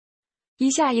以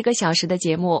下1个小时的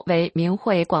节目为明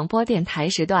慧广播电台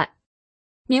时段。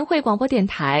明慧广播电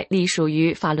台隶属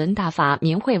于法轮大法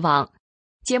明慧网，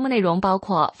节目内容包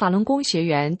括法轮功学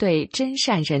员对真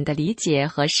善忍的理解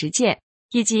和实践，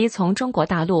以及从中国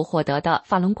大陆获得的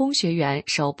法轮功学员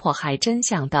受迫害真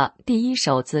相的第一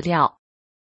手资料。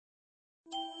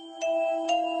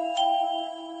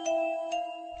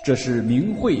这是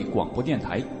明慧广播电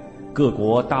台，各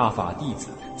国大法弟子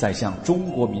在向中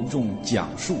国民众讲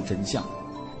述真相，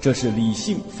这是理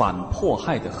性反迫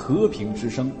害的和平之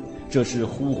声，这是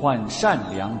呼唤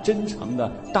善良真诚的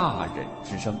大忍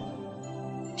之声。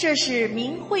这是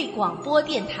明慧广播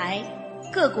电台，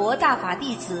各国大法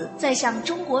弟子在向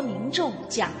中国民众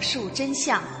讲述真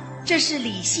相，这是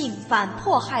理性反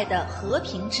迫害的和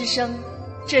平之声，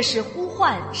这是呼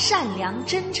唤善良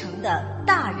真诚的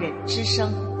大忍之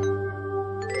声。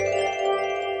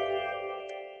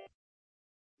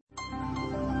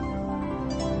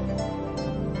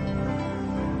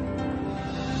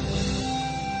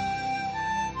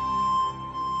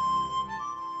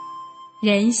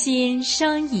人心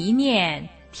生一念，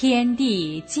天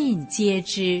地尽皆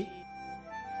知。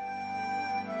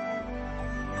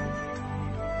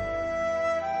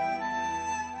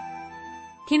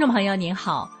听众朋友您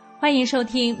好，欢迎收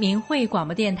听明慧广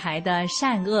播电台的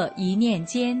善恶一念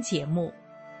间节目。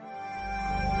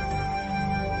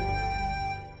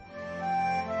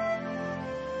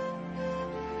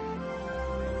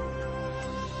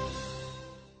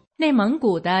内蒙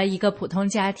古的一个普通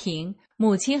家庭，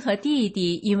母亲和弟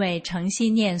弟因为诚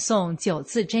心念诵9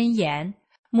字真言，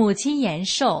母亲延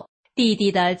寿，弟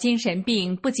弟的精神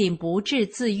病不仅不治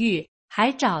自愈，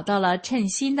还找到了称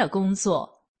心的工作。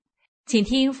请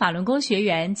听法轮功学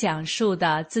员讲述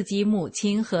的自己母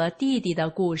亲和弟弟的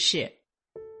故事。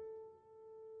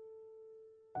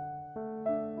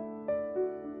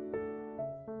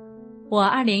我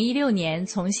2016年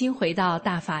重新回到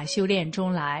大法修炼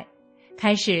中来，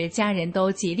开始家人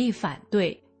都极力反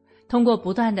对。通过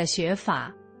不断的学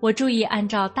法，我注意按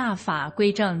照大法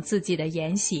规正自己的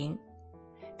言行。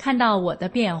看到我的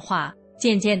变化，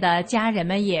渐渐的家人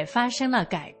们也发生了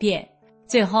改变，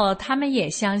最后他们也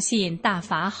相信大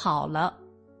法好了。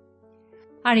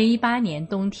2018年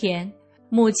冬天，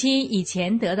母亲以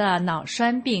前得的脑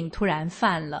栓病突然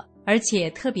犯了，而且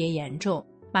特别严重，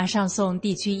马上送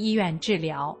地区医院治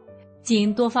疗。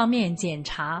经多方面检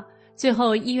查，最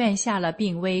后医院下了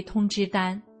病危通知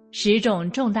单，10种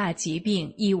重大疾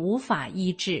病已无法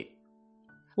医治。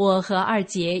我和二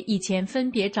姐以前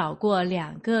分别找过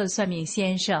2个算命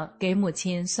先生给母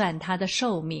亲算她的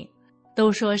寿命，都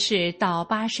说是到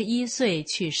81岁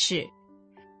去世。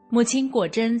母亲果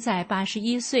真在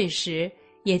81岁时，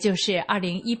也就是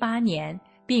2018年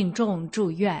病重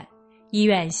住院，医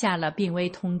院下了病危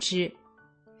通知。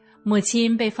母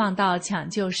亲被放到抢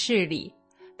救室里，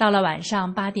到了晚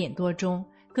上8点多钟，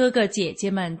哥哥姐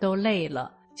姐们都累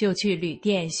了，就去旅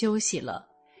店休息了，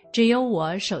只有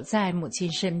我守在母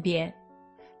亲身边。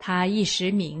她一时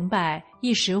明白，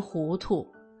一时糊涂。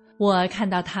我看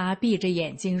到她闭着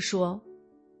眼睛说：“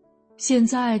现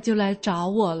在就来找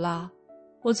我了，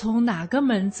我从哪个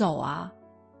门走啊？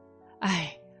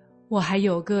哎，我还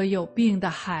有个有病的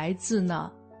孩子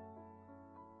呢。”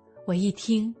我一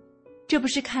听，这不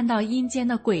是看到阴间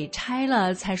的鬼差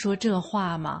了才说这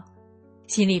话吗？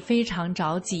心里非常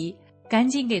着急，赶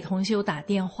紧给同修打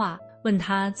电话，问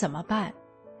他怎么办。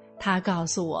他告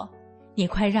诉我：“你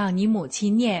快让你母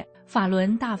亲念法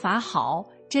轮大法好，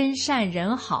真善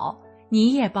人好，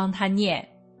你也帮他念。”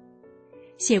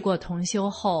谢过同修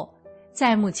后，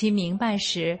在母亲明白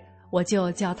时，我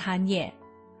就教他念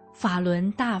法轮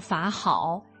大法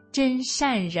好，真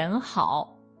善人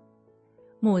好。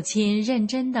母亲认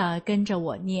真地跟着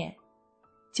我念。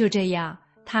就这样，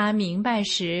他明白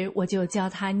时，我就教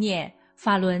他念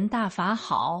法轮大法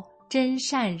好，真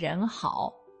善人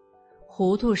好。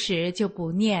糊涂时就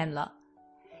不念了。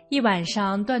一晚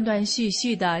上断断续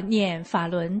续地念法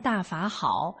轮大法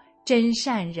好，真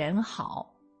善人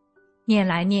好。念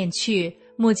来念去，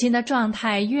母亲的状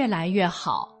态越来越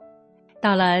好。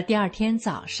到了第2天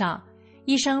早上，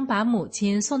医生把母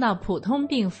亲送到普通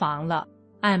病房了，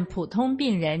按普通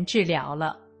病人治疗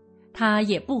了。她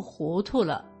也不糊涂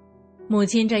了。母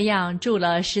亲这样住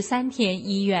了13天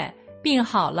医院，病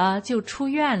好了就出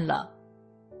院了。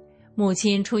母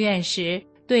亲出院时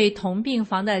对同病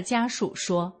房的家属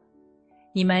说：“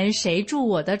你们谁住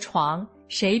我的床，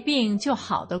谁病就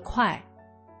好得快。”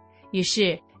于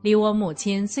是离我母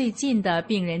亲最近的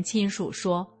病人亲属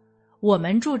说：“我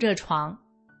们住这床。”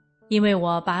因为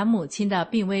我把母亲的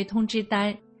病危通知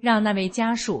单让那位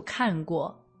家属看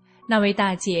过，那位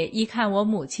大姐一看我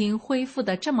母亲恢复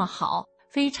得这么好，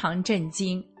非常震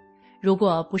惊，如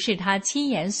果不是他亲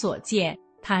眼所见，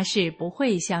他是不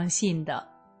会相信的。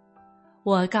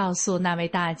我告诉那位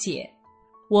大姐，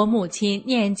我母亲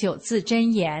念9字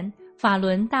真言，法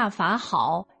轮大法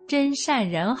好，真善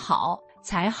人好，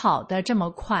才好得这么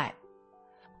快。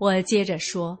我接着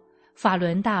说，法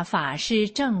轮大法是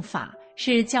正法，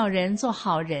是叫人做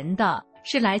好人的，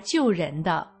是来救人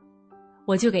的。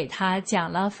我就给他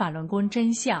讲了法轮功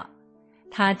真相，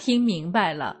他听明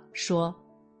白了，说，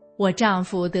我丈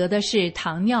夫得的是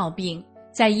糖尿病，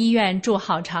在医院住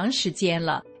好长时间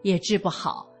了，也治不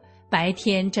好，白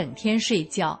天整天睡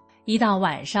觉，一到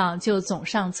晚上就总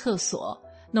上厕所，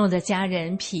弄得家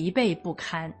人疲惫不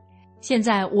堪。现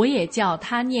在我也叫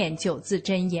他念9字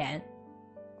真言。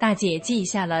大姐记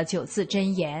下了9字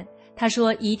真言，她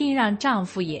说一定让丈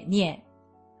夫也念。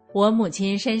我母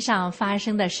亲身上发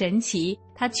生的神奇，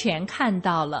她全看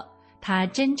到了，她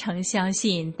真诚相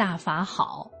信大法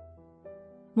好。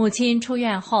母亲出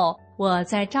院后，我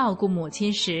在照顾母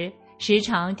亲时，时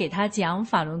常给她讲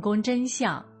法轮功真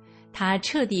相，她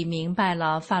彻底明白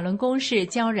了法轮功是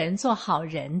教人做好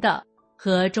人的，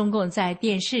和中共在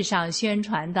电视上宣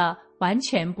传的完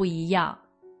全不一样。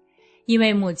因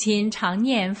为母亲常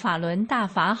念法轮大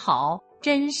法好，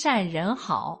真善人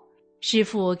好，师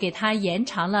父给她延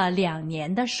长了2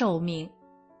年的寿命。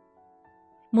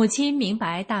母亲明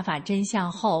白大法真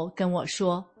相后跟我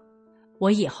说，我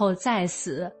以后再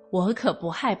死，我可不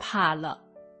害怕了。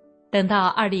等到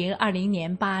2020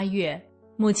年8月，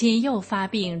母亲又发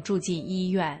病住进医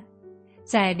院，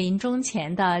在临终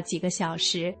前的几个小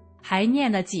时，还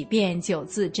念了几遍9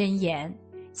字真言，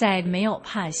在没有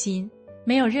怕心，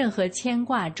没有任何牵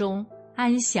挂中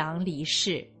安详离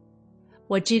世。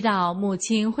我知道母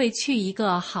亲会去一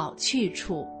个好去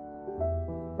处。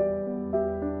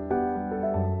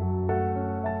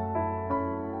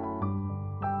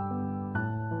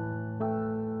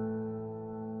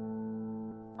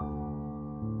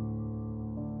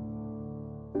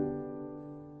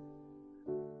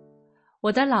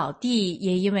我的老弟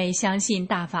也因为相信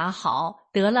大法好，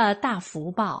得了大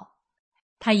福报。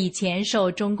他以前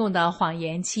受中共的谎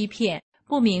言欺骗，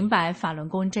不明白法轮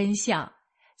功真相。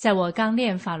在我刚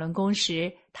练法轮功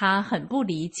时，他很不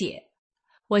理解。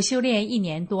我修炼1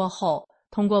年多后，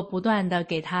通过不断地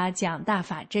给他讲大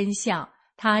法真相，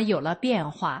他有了变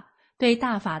化，对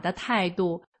大法的态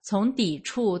度从抵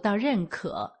触到认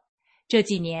可。这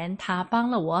几年他帮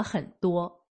了我很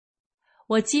多。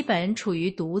我基本处于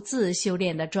独自修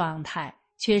炼的状态，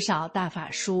缺少大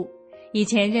法书。以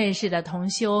前认识的同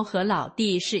修和老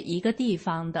弟是一个地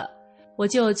方的，我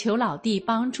就求老弟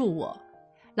帮助我。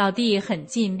老弟很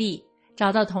尽力，找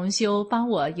到同修帮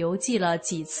我邮寄了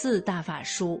几次大法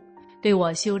书，对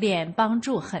我修炼帮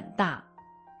助很大。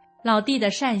老弟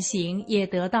的善行也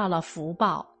得到了福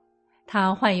报。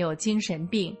他患有精神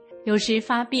病，有时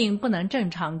发病不能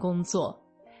正常工作。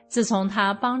自从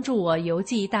他帮助我邮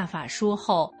寄大法书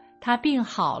后，他病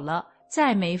好了，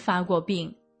再没发过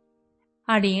病。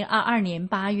2022年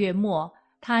8月末，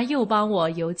他又帮我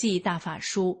邮寄大法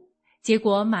书，结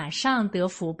果马上得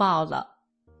福报了。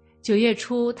9月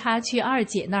初，他去二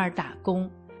姐那儿打工，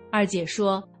二姐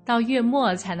说到月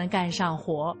末才能干上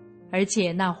活，而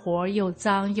且那活又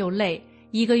脏又累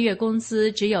，1个月工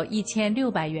资只有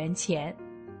1600元钱。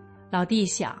老弟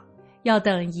想，要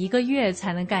等1个月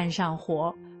才能干上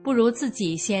活，不如自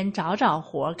己先找找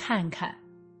活看看。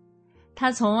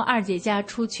他从二姐家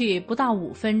出去不到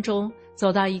5分钟，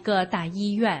走到一个大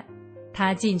医院，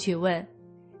他进去问，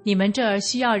你们这儿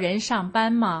需要人上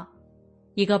班吗？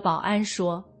一个保安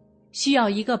说，需要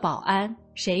一个保安，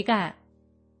谁干？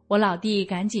我老弟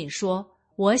赶紧说，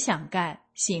我想干，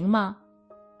行吗？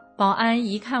保安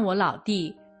一看我老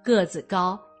弟个子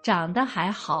高，长得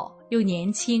还好，又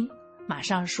年轻，马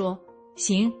上说，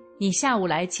行，你下午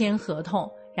来签合同，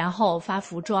然后发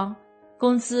服装，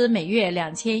工资每月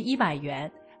2100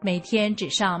元，每天只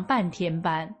上半天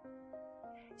班。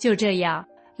就这样，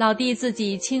老弟自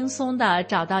己轻松地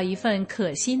找到一份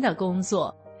可心的工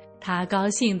作。他高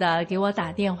兴地给我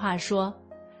打电话说，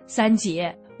三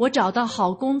姐，我找到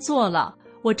好工作了，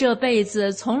我这辈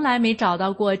子从来没找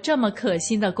到过这么可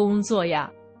心的工作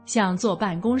呀，像坐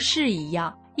办公室一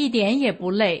样，一点也不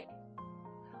累。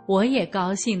我也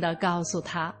高兴地告诉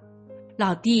他，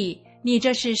老弟，你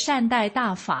这是善待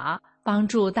大法，帮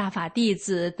助大法弟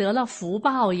子得了福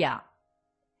报呀。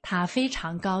他非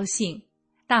常高兴，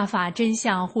大法真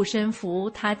相护身符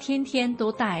他天天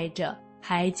都带着，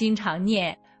还经常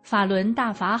念法轮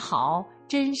大法好，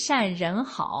真善人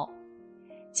好。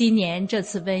今年这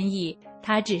次瘟疫，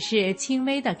他只是轻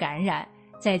微的感染，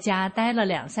在家待了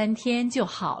2-3天就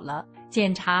好了，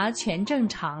检查全正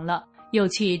常了，又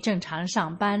去正常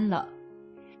上班了。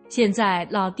现在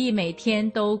老弟每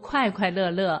天都快快乐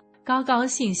乐、高高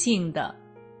兴兴的，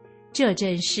这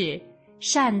真是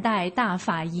善待大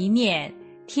法一念，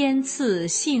天赐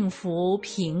幸福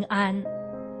平安。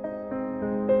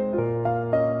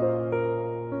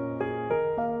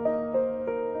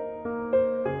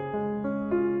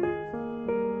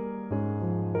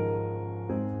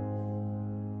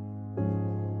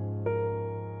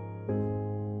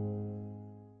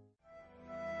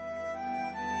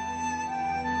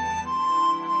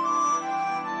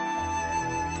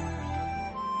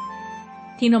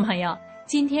听众朋友，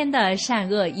今天的善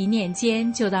恶一念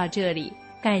间就到这里，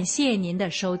感谢您的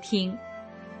收听。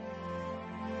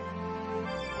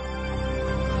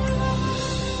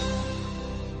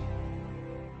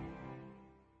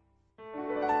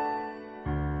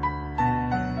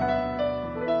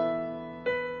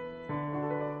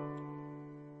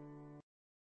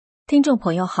听众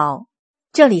朋友好，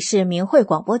这里是明慧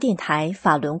广播电台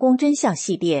法轮功真相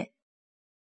系列。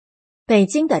北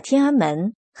京的天安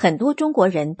门很多中国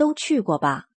人都去过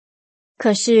吧？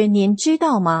可是您知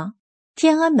道吗？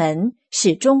天安门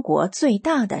是中国最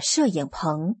大的摄影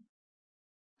棚。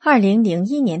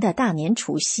2001年的大年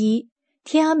除夕，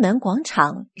天安门广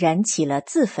场燃起了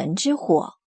自焚之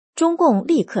火，中共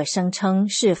立刻声称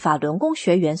是法轮功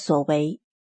学员所为。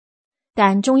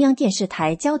但中央电视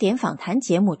台焦点访谈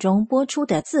节目中播出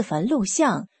的自焚录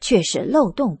像却是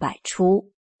漏洞百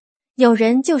出。有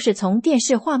人就是从电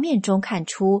视画面中看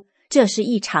出，这是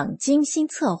一场精心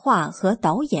策划和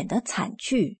导演的惨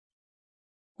剧。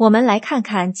我们来看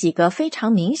看几个非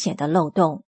常明显的漏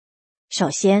洞。首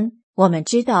先，我们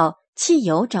知道汽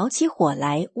油着起火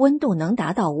来温度能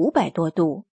达到500多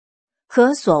度，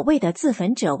和所谓的自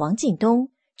焚者王进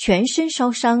东全身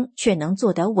烧伤却能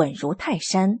做得稳如泰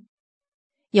山。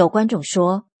有观众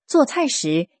说，做菜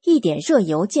时一点热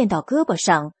油溅到胳膊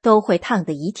上都会烫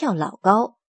得一跳老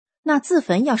高。那自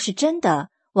焚要是真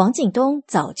的，王进东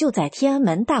早就在天安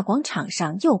门大广场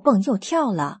上又蹦又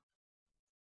跳了。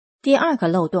第二个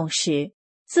漏洞是，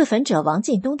自焚者王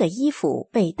进东的衣服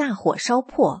被大火烧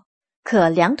破，可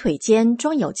两腿间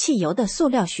装有汽油的塑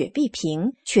料雪碧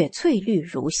瓶却翠绿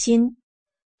如新，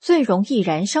最容易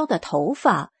燃烧的头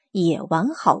发也完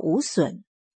好无损。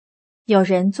有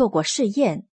人做过试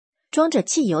验，装着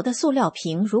汽油的塑料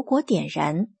瓶如果点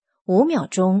燃，5秒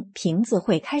钟瓶子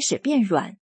会开始变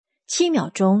软，7秒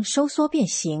钟收缩变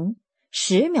形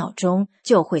，10秒钟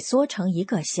就会缩成一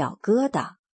个小疙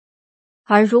瘩。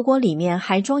而如果里面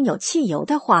还装有汽油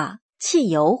的话，汽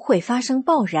油会发生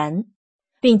爆燃，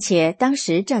并且当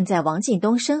时站在王进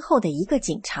东身后的一个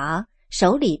警察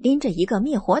手里拎着一个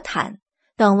灭火毯，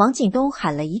等王进东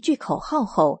喊了一句口号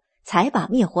后，才把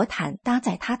灭火毯搭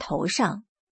在他头上。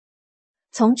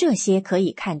从这些可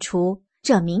以看出，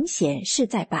这明显是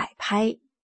在摆拍。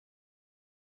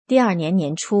第二年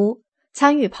年初，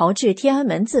参与炮制天安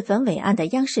门自焚伟案的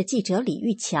央视记者李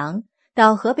玉强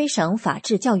到河北省法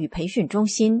治教育培训中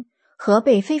心和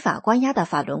被非法关押的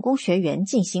法轮功学员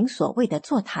进行所谓的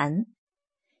座谈。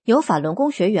有法轮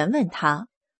功学员问他，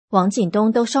王进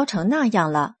东都烧成那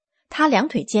样了，他两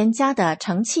腿间夹的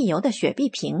盛汽油的雪碧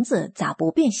瓶子咋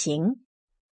不变形？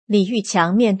李玉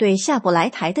强面对下不来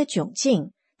台的窘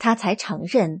境，他才承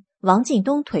认王进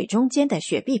东腿中间的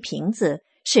雪碧瓶子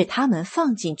是他们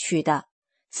放进去的，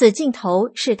此镜头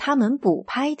是他们补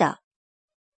拍的。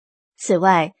此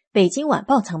外，北京晚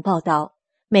报曾报道，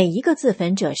每一个自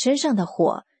焚者身上的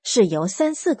火是由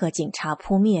3、4个警察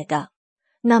扑灭的，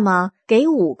那么给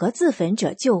5个自焚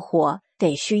者救火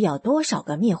得需要多少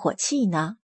个灭火器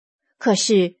呢？可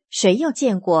是谁又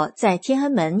见过在天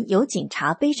安门有警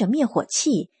察背着灭火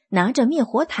器拿着灭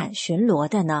火毯巡逻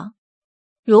的呢？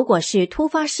如果是突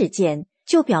发事件，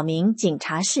就表明警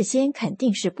察事先肯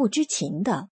定是不知情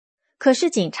的。可是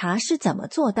警察是怎么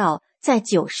做到在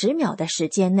90秒的时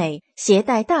间内携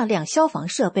带大量消防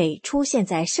设备出现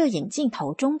在摄影镜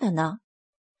头中的呢？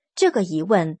这个疑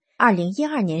问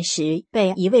2012年时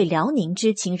被一位辽宁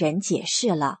知情人解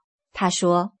释了。他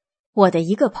说，我的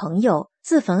一个朋友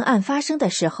自焚案发生的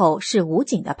时候是武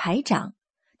警的排长，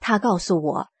他告诉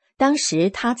我，当时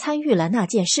他参与了那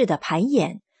件事的排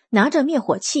演，拿着灭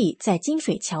火器在金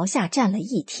水桥下站了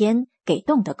1天，给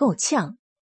冻得够呛。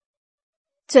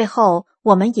最后，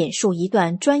我们引述一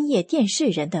段专业电视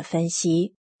人的分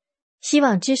析。希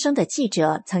望之声的记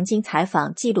者曾经采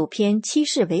访纪录片《七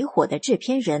世为火》的制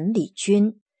片人李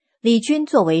军。李军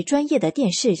作为专业的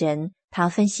电视人，他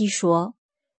分析说，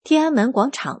天安门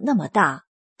广场那么大，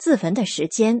自焚的时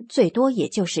间最多也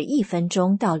就是1分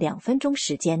钟到2分钟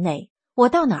时间内，我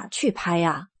到哪儿去拍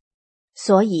啊？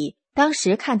所以当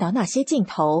时看到那些镜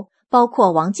头，包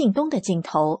括王进东的镜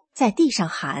头，在地上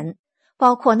喊，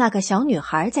包括那个小女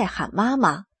孩在喊妈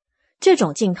妈，这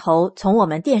种镜头从我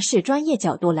们电视专业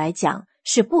角度来讲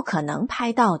是不可能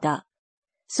拍到的，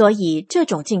所以这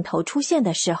种镜头出现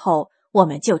的时候，我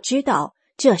们就知道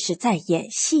这是在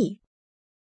演戏。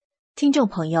听众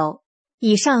朋友，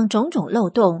以上种种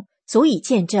漏洞足以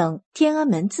见证天安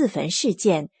门自焚事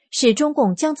件是中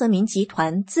共江泽民集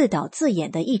团自导自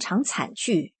演的一场惨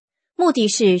剧，目的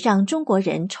是让中国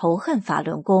人仇恨法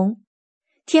轮功。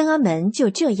天安门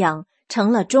就这样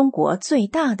成了中国最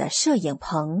大的摄影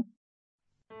棚。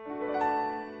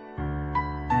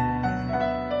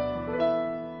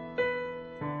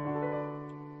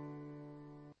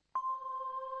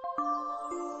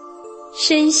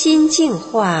身心净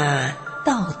化，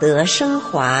道德升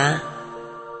华。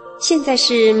现在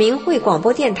是明慧广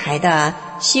播电台的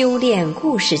修炼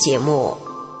故事节目。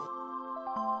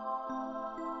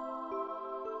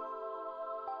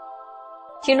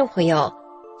听众朋友，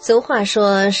俗话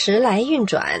说时来运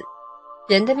转，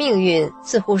人的命运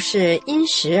似乎是因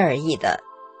时而异的。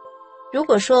如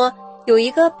果说有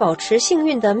一个保持幸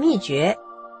运的秘诀，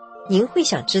您会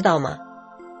想知道吗？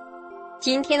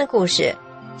今天的故事，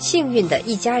幸运的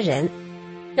一家人，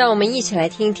让我们一起来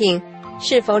听听，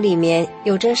是否里面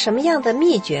有着什么样的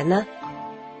秘诀呢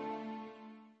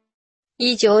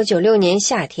？1996年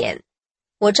夏天，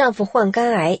我丈夫患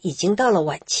肝癌已经到了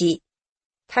晚期，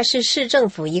他是市政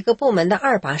府一个部门的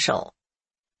2把手，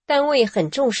单位很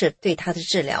重视对他的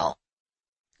治疗，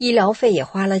医疗费也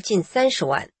花了近30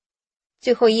万，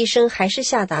最后医生还是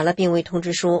下达了病危通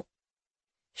知书。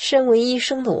身为医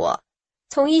生的我，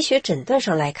从医学诊断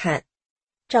上来看，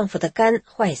丈夫的肝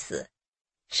坏死，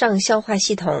上消化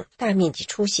系统大面积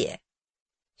出血，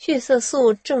血色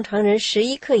素正常人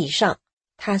11克以上，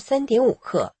他3.5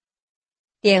克，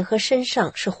脸和身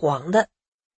上是黄的，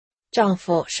丈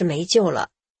夫是没救了。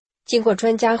经过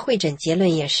专家会诊，结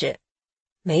论也是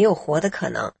没有活的可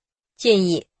能，建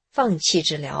议放弃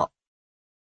治疗。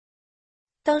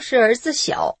当时儿子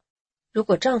小，如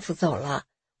果丈夫走了，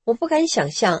我不敢想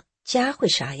象家会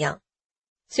啥样。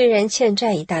虽然欠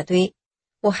债一大堆，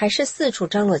我还是四处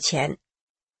张罗钱。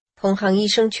同行医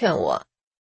生劝我，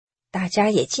大家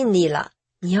也尽力了，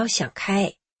你要想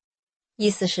开，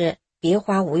意思是别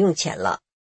花无用钱了。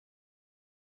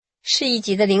市一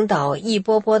级的领导一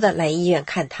波波的来医院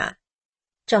看他，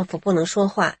丈夫不能说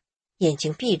话，眼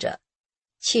睛闭着，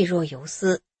气若游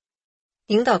丝。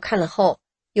领导看了后，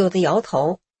有的摇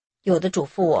头，有的嘱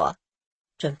咐我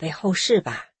准备后事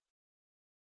吧。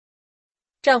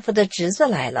丈夫的侄子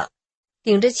来了，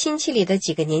领着亲戚里的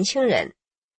几个年轻人，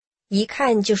一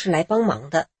看就是来帮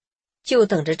忙的，就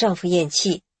等着丈夫咽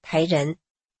气抬人。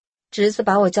侄子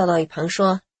把我叫到一旁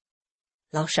说，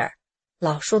老婶儿，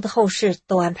老叔的后事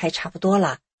都安排差不多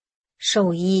了，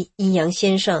兽医、阴阳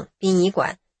先生、殡仪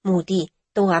馆、墓地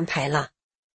都安排了。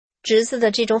侄子的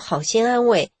这种好心安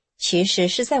慰，其实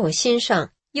是在我心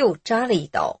上又扎了一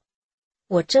刀，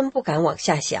我真不敢往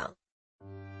下想。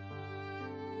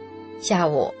下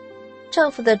午，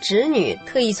丈夫的侄女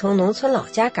特意从农村老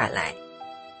家赶来，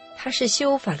她是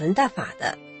修法轮大法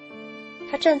的。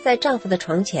她站在丈夫的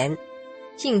床前，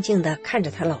静静地看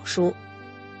着她老叔。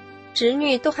侄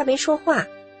女都还没说话，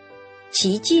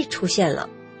奇迹出现了，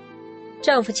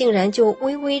丈夫竟然就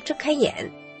微微睁开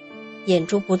眼，眼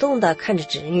珠不动地看着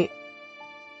侄女。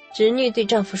侄女对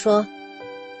丈夫说，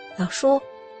老叔，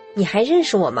你还认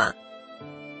识我吗？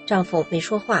丈夫没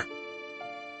说话。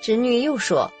侄女又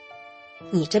说，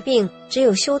你这病只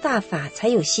有修大法才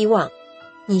有希望，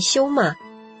你修吗？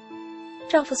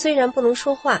丈夫虽然不能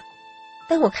说话，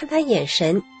但我看他眼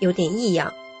神有点异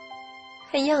样，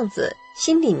看样子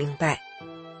心里明白。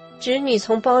侄女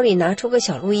从包里拿出个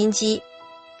小录音机，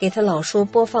给她老叔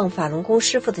播放法轮功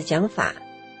师傅的讲法。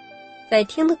在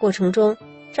听的过程中，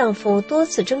丈夫多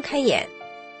次睁开眼，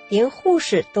连护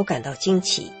士都感到惊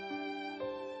奇。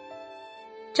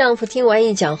丈夫听完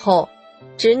一讲后，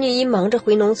侄女因忙着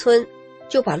回农村，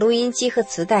就把录音机和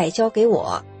磁带交给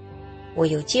我，我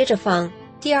又接着放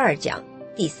第2讲、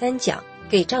第3讲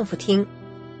给丈夫听。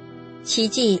奇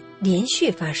迹连续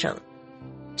发生，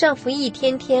丈夫一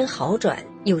天天好转，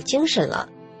有精神了，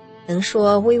能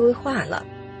说微微话了，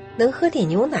能喝点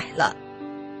牛奶了，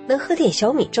能喝点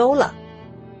小米粥了，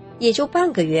也就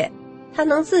半个月，他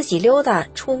能自己溜达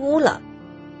出屋了。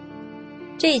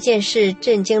这件事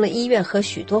震惊了医院和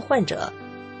许多患者。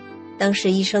当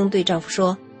时医生对丈夫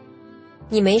说，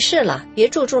你没事了，别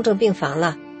住重症病房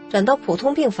了，转到普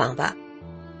通病房吧。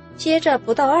接着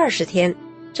不到20天，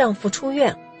丈夫出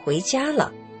院回家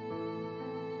了。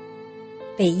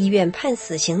被医院判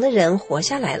死刑的人活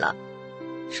下来了，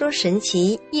说神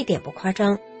奇一点不夸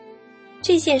张。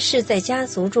这件事在家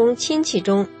族中、亲戚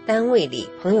中、单位里、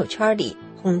朋友圈里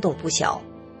轰动不小。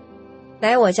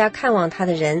来我家看望他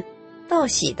的人道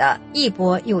喜的一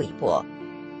波又一波。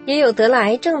也有得了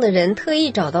癌症的人特意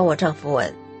找到我丈夫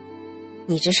问：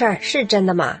你这事儿是真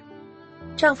的吗？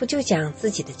丈夫就讲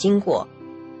自己的经过。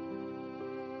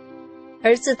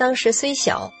儿子当时虽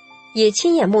小，也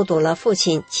亲眼目睹了父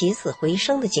亲起死回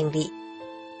生的经历。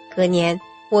隔年，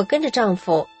我跟着丈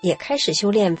夫也开始修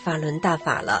炼法轮大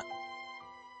法了。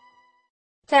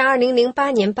在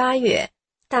2008年8月，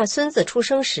大孙子出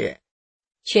生时，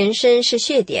全身是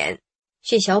血点，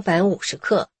血小板50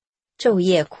克，昼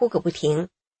夜哭个不停。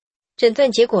诊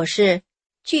断结果是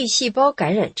巨细胞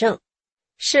感染症，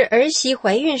是儿媳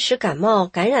怀孕时感冒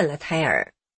感染了胎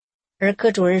儿。儿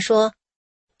科主任说，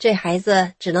这孩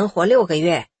子只能活6个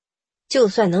月，就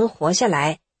算能活下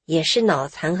来，也是脑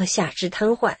残和下肢瘫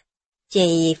痪，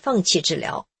建议放弃治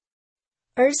疗。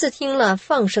儿子听了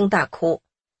放声大哭，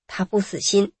他不死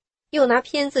心，又拿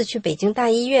片子去北京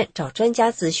大医院找专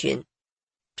家咨询，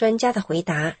专家的回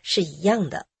答是一样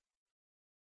的。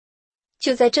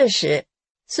就在这时，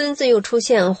孙子又出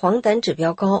现黄疸指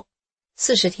标高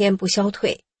，40天不消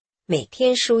退，每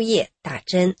天输液打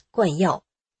针灌药，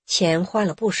钱花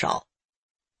了不少，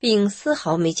病丝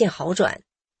毫没见好转，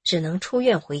只能出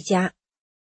院回家。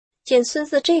见孙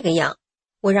子这个样，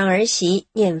我让儿媳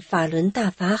念法轮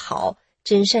大法好，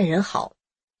真善人好，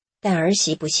但儿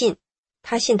媳不信，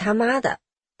她信他妈的，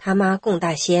他妈供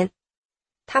大仙，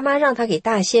他妈让他给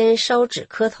大仙烧纸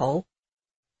磕头。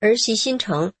儿媳心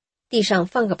诚，地上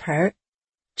放个盆儿，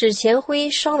纸钱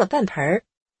灰烧了半盆儿，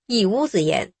一屋子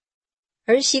烟。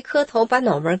儿媳磕头把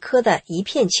脑门磕得一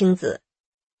片青紫。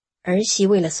儿媳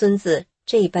为了孙子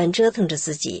这般折腾着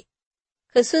自己，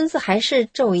可孙子还是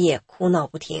昼夜哭闹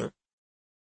不停。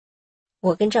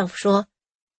我跟丈夫说，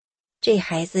这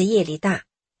孩子业力大，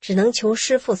只能求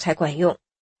师傅才管用。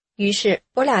于是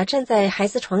我俩站在孩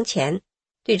子床前，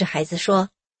对着孩子说，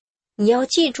你要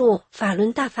记住法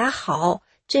轮大法好，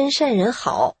真善人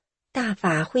好，大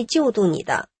法会救度你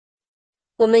的。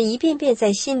我们一遍遍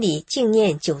在心里静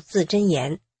念9字真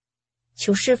言，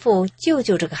求师父救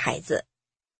救这个孩子。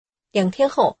2天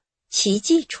后，奇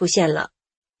迹出现了，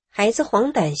孩子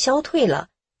黄疸消退了，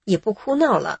也不哭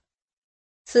闹了。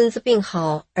孙子病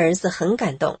好，儿子很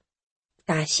感动，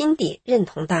打心底认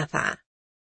同大法。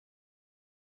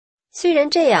虽然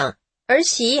这样，儿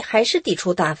媳还是抵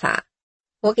触大法。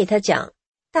我给她讲，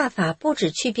大法不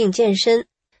止祛病健身，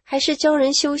还是教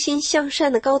人修心向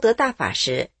善的高德大法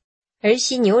时，儿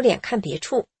媳扭脸看别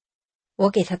处。我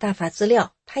给她大法资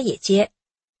料，她也接，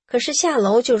可是下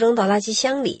楼就扔到垃圾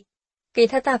箱里。给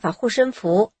她大法护身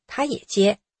符，她也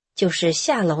接，就是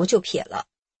下楼就撇了。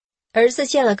儿子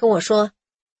见了跟我说，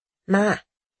妈，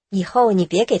以后你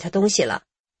别给他东西了，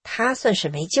他算是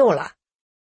没救了。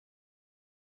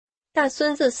大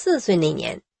孙子4岁那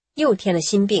年，又添了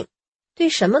新病，对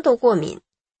什么都过敏。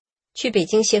去北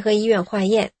京协和医院化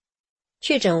验，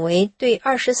确诊为对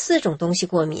24种东西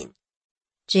过敏，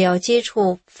只要接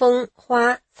触风、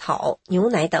花、草、牛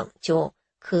奶等就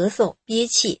咳嗽、憋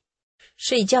气，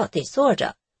睡觉得坐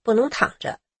着，不能躺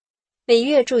着，每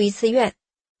月住1次院，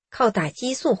靠打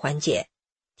激素缓解，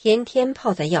天天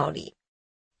泡在药里。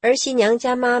儿媳娘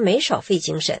家妈没少费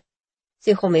精神，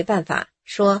最后没办法，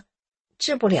说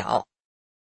治不了。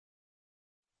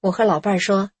我和老伴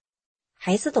说，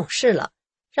孩子懂事了，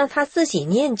让他自己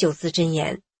念9字真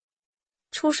言。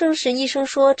出生时医生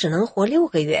说只能活6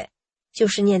个月，就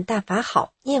是念大法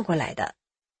好念过来的，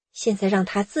现在让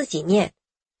他自己念，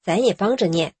咱也帮着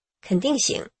念，肯定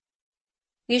行。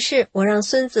于是我让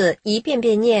孙子一遍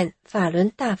遍念法轮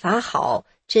大法好，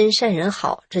真善人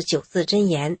好这9字真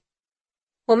言。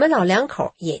我们老两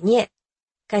口也念，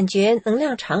感觉能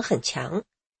量场很强。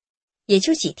也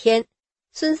就几天，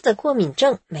孙子的过敏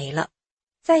症没了，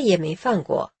再也没犯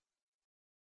过。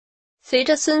随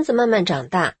着孙子慢慢长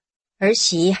大，儿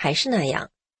媳还是那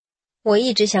样。我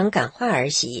一直想感化儿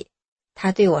媳，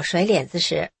她对我甩脸子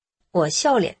时，我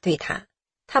笑脸对她；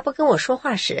她不跟我说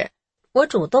话时，我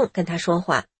主动跟她说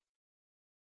话。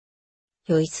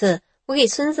有一次，我给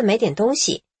孙子买点东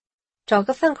西，找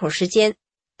个饭口时间，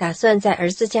打算在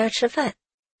儿子家吃饭，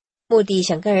目的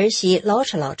想跟儿媳唠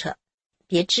扯唠扯，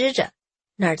别支着，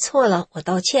哪儿错了我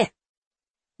道歉。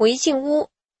我一进屋，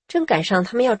正赶上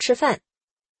他们要吃饭，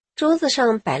桌子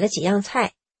上摆了几样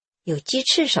菜，有鸡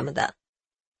翅什么的。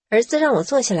儿子让我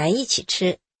坐下来一起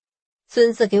吃，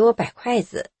孙子给我摆筷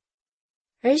子，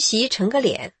儿媳沉个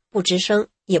脸，不吱声，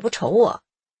也不瞅我。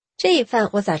这饭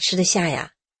我咋吃得下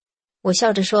呀？我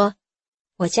笑着说，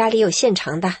我家里有现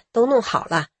成的，都弄好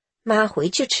了，妈回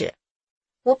去吃。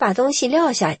我把东西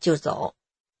撂下就走，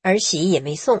儿媳也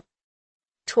没送。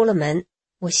出了门，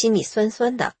我心里酸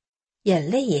酸的，眼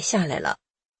泪也下来了，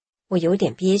我有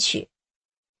点憋屈。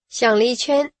想了一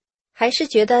圈，还是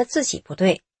觉得自己不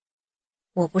对。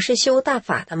我不是修大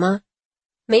法的吗？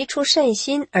没出善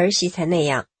心，儿媳才那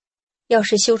样。要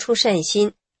是修出善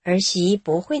心，儿媳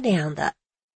不会那样的。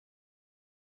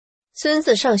孙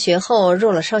子上学后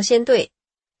入了少先队，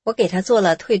我给他做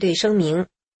了退队声明，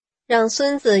让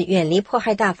孙子远离迫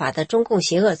害大法的中共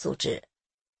邪恶组织。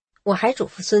我还嘱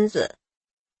咐孙子，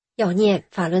要念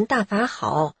法轮大法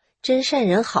好，真善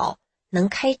人好，能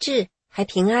开智，还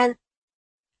平安。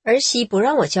儿媳不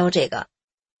让我教这个，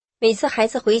每次孩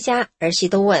子回家，儿媳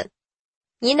都问，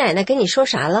你奶奶跟你说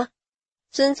啥了？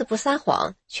孙子不撒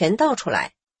谎，全道出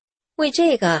来。为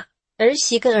这个，儿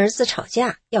媳跟儿子吵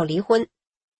架，要离婚。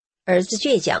儿子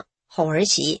倔强，吼儿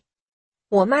媳，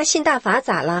我妈信大法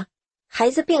咋了？孩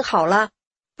子病好了，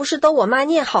不是都我妈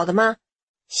念好的吗？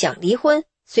想离婚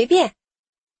随便。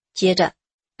接着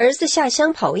儿子下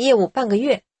乡跑业务半个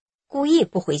月，故意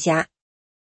不回家。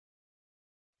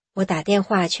我打电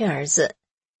话劝儿子，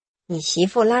你媳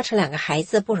妇拉扯2个孩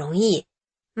子不容易，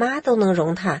妈都能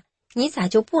容她，你咋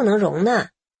就不能容呢？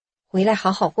回来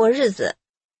好好过日子。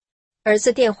儿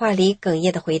子电话里哽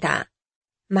咽地回答，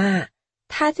妈，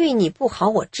他对你不好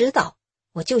我知道，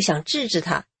我就想治治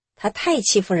他，他太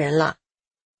欺负人了。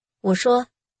我说，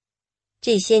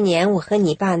这些年我和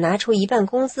你爸拿出1半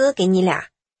工资给你俩，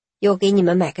又给你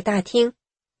们买个大厅，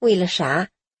为了啥？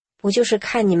不就是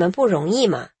看你们不容易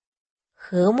吗？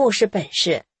和睦是本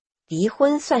事，离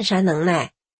婚算啥能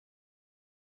耐？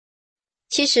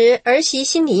其实儿媳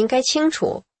心里应该清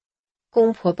楚，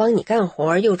公婆帮你干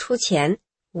活又出钱，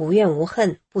无怨无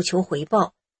恨，不求回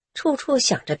报，处处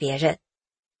想着别人，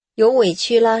有委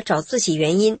屈了找自己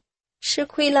原因，吃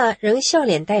亏了仍笑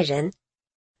脸待人，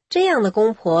这样的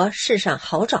公婆世上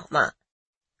好找吗？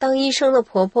当医生的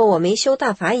婆婆我没修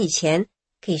大法以前，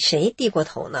给谁低过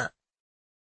头呢？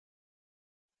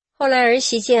后来儿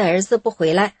媳见儿子不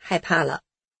回来，害怕了，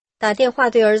打电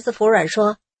话对儿子服软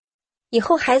说，以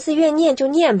后孩子愿念就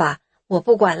念吧，我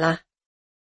不管了。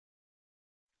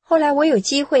后来我有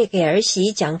机会给儿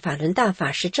媳讲法轮大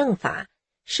法是正法，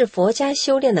是佛家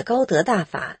修炼的高德大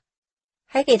法，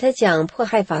还给他讲迫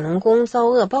害法轮功遭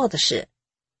恶报的事，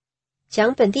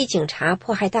讲本地警察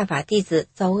迫害大法弟子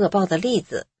遭恶报的例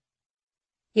子。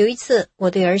有一次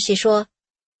我对儿媳说，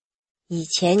以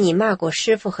前你骂过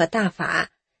师父和大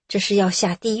法，这是要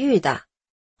下地狱的，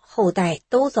后代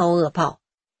都遭恶报，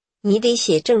你得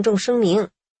写郑重声明。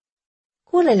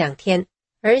过了2天，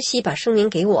儿媳把声明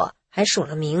给我，还署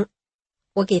了名，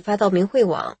我给发到明慧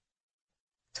网。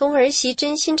从儿媳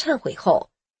真心忏悔后，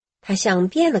她像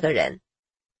变了个人，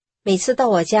每次到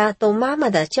我家都妈妈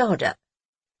的叫着，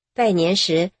拜年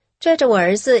时拽着我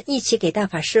儿子一起给大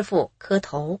法师父磕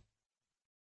头。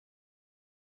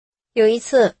有一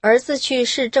次儿子去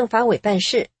市政法委办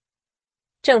事，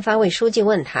政法委书记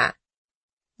问他，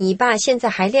你爸现在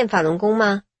还练法轮功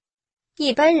吗？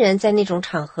一般人在那种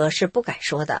场合是不敢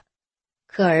说的，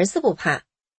可儿子不怕，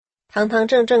堂堂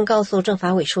正正告诉政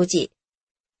法委书记，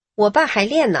我爸还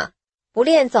练呢，不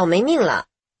练早没命了，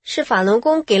是法轮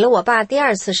功给了我爸第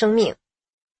2次生命。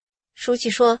书记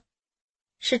说，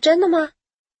是真的吗？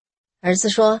儿子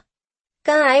说，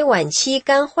肝癌晚期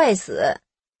肝坏死，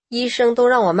医生都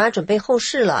让我妈准备后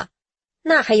事了，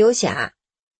那还有假，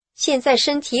现在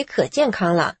身体可健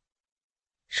康了。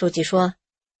书记说，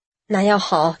那要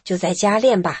好就在家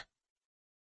练吧。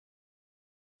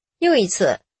又一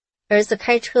次，儿子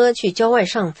开车去郊外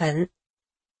上坟，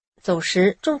走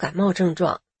时重感冒症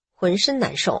状，浑身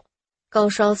难受，高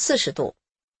烧40度。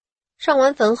上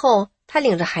完坟后，他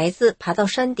领着孩子爬到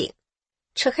山顶，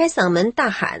扯开嗓门大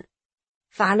喊，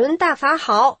法轮大法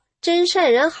好，真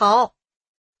善人好。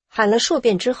喊了数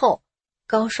遍之后，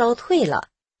高烧退了，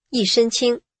一身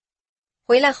轻。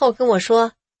回来后跟我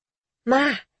说，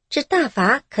妈，这大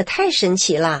法可太神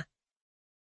奇了。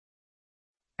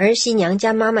儿媳娘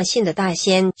家妈妈信的大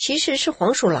仙其实是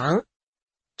黄鼠狼，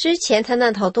之前他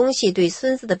那套东西对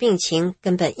孙子的病情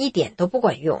根本一点都不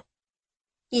管用。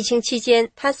疫情期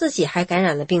间他自己还感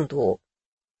染了病毒，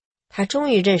他终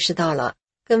于认识到了，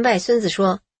跟外孙子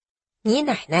说，你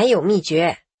奶奶有秘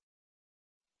诀。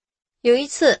有一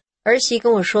次儿媳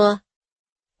跟我说，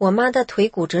我妈的腿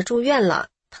骨折住院了，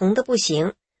疼得不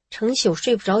行，成宿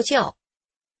睡不着觉。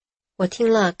我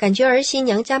听了感觉儿媳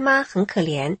娘家妈很可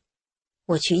怜，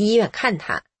我去医院看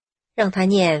她，让她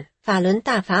念法轮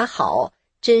大法好，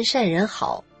真善人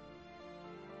好。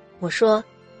我说，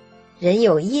人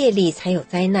有业力才有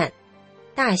灾难，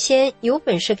大仙有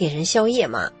本事给人消业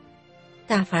吗？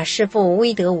大法师父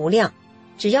威德无量，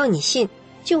只要你信，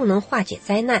就能化解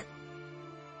灾难。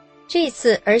这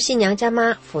次儿媳娘家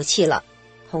妈服气了，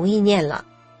同意念了。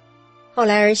后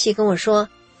来儿媳跟我说，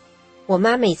我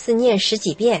妈每次念10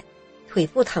几遍，腿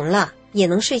不疼了，也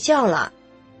能睡觉了。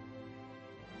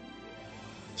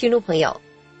听众朋友，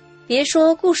别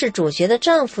说故事主角的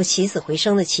丈夫起死回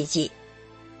生的奇迹，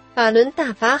法轮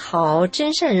大法好，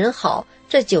真善人好，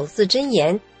这9字真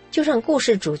言就让故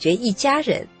事主角一家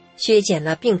人削减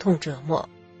了病痛折磨。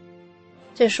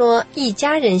这说一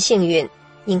家人幸运，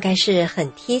应该是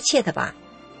很贴切的吧？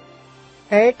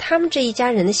而他们这一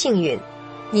家人的幸运，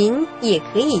您也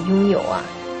可以拥有啊。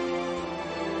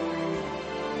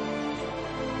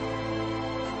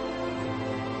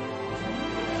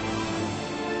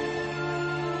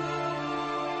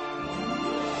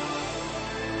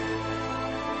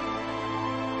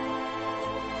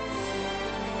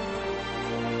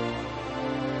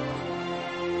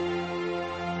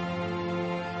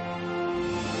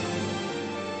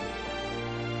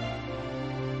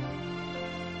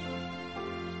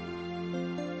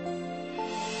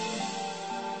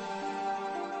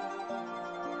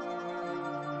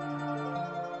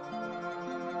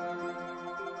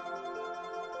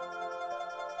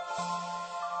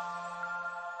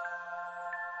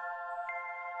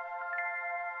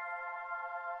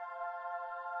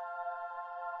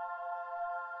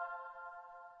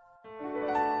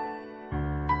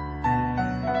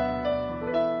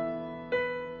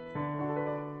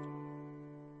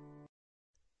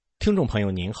听众朋友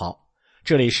您好，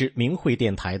这里是明慧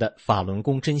电台的法轮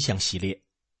功真相系列。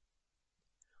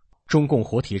中共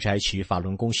活体摘取法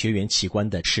轮功学员器官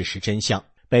的事实真相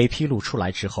被披露出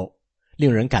来之后，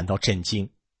令人感到震惊。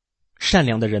善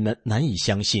良的人们难以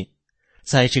相信，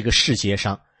在这个世界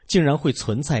上竟然会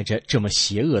存在着这么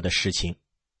邪恶的事情。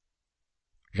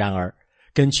然而，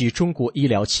根据中国医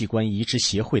疗器官移植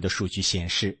协会的数据显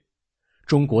示，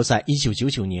中国在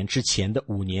1999年之前的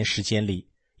5年时间里，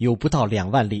有不到2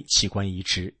万例器官移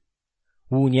植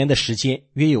，5年的时间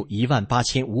约有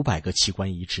18500个器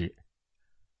官移植。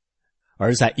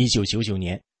而在1999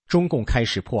年中共开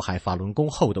始迫害法轮功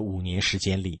后的5年时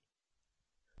间里，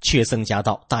却增加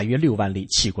到大约6万例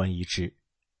器官移植，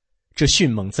这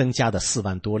迅猛增加的4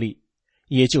万多例，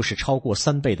也就是超过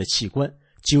3倍的器官，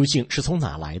究竟是从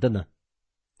哪来的呢？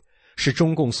是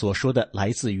中共所说的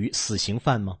来自于死刑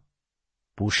犯吗？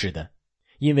不是的，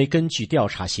因为根据调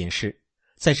查显示，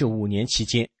在这5年期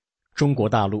间，中国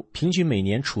大陆平均每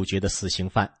年处决的死刑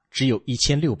犯只有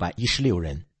1616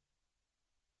人。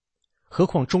何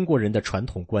况中国人的传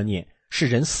统观念是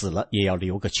人死了也要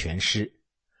留个全尸，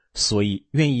所以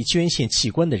愿意捐献器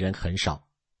官的人很少。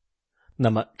那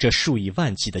么这数以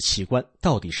万计的器官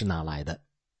到底是哪来的？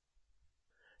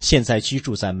现在居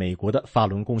住在美国的法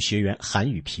轮功学员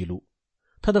韩宇披露，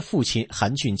他的父亲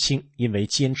韩俊清因为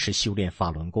坚持修炼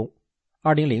法轮功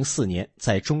，2004年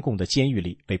在中共的监狱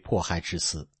里被迫害致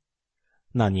死。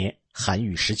那年韩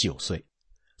宇19岁，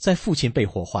在父亲被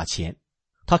火化前，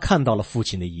他看到了父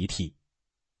亲的遗体，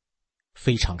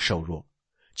非常瘦弱，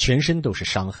全身都是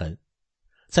伤痕，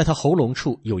在他喉咙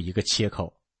处有一个切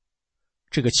口，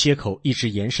这个切口一直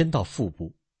延伸到腹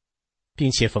部，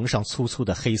并且缝上粗粗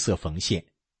的黑色缝线。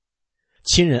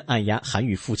亲人按压韩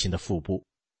宇父亲的腹部，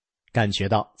感觉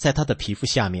到在他的皮肤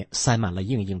下面塞满了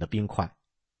硬硬的冰块。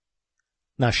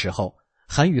那时候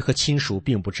韩宇和亲属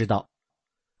并不知道，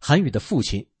韩宇的父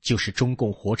亲就是中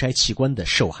共活摘器官的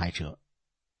受害者。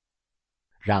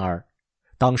然而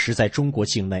当时在中国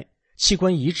境内，器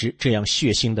官移植这样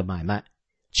血腥的买卖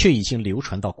却已经流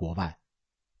传到国外。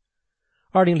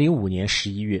2005年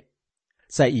11月，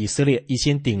在以色列一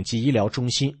间顶级医疗中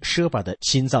心舍巴的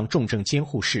心脏重症监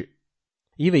护室，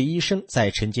一位医生在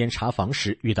晨间查房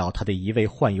时遇到他的一位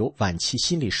患有晚期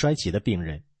心力衰竭的病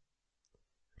人。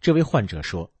这位患者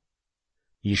说，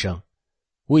医生，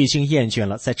我已经厌倦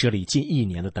了在这里近1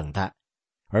年的等待，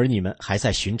而你们还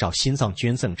在寻找心脏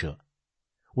捐赠者。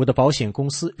我的保险公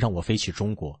司让我飞去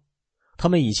中国，他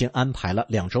们已经安排了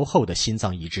2周后的心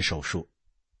脏移植手术。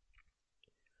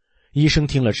医生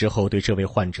听了之后对这位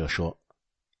患者说，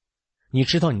你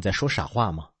知道你在说傻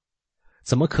话吗？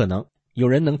怎么可能有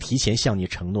人能提前向你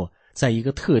承诺，在一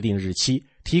个特定日期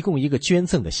提供一个捐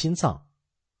赠的心脏？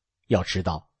要知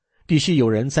道，必须有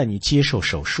人在你接受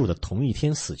手术的同一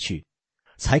天死去，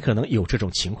才可能有这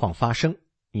种情况发生，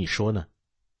你说呢？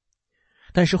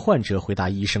但是患者回答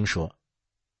医生说，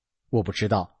我不知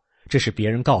道，这是别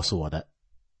人告诉我的。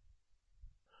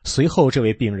随后这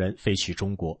位病人飞去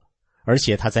中国，而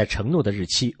且他在承诺的日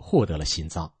期获得了心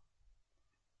脏。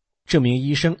这名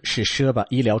医生是舍巴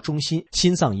医疗中心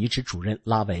心脏移植主任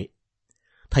拉维，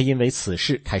他因为此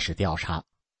事开始调查，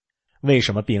为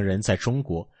什么病人在中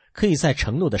国可以在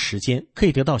承诺的时间可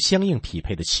以得到相应匹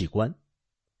配的器官。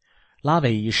拉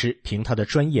维医师凭他的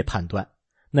专业判断，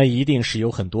那一定是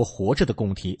有很多活着的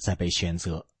供体在被选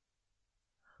择。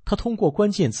他通过关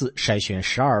键字筛选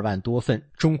12万多份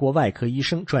中国外科医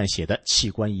生撰写的器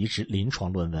官移植临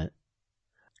床论文。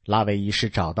拉维医师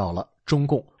找到了中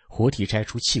共活体摘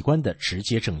除器官的直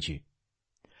接证据，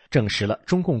证实了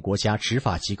中共国家执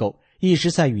法机构一直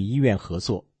在与医院合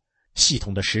作，系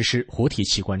统地实施活体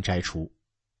器官摘除。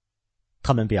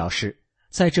他们表示，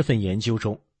在这份研究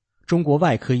中，中国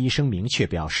外科医生明确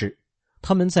表示，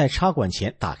他们在插管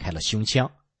前打开了胸腔，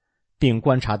并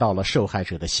观察到了受害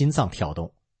者的心脏跳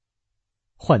动。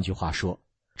换句话说，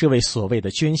这位所谓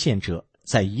的捐献者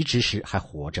在移植时还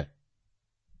活着。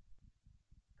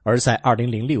而在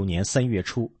2006年3月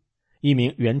初，一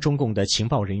名原中共的情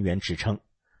报人员指称，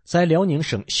在辽宁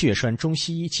省血栓中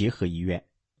西医结合医院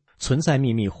存在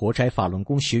秘密活摘法轮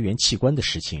功学员器官的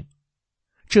事情。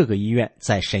这个医院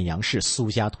在沈阳市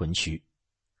苏家屯区，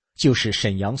就是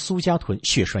沈阳苏家屯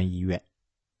血栓医院。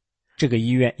这个医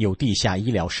院有地下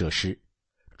医疗设施，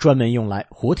专门用来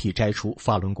活体摘除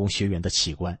法轮功学员的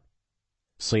器官。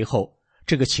随后，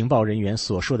这个情报人员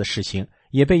所说的事情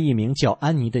也被一名叫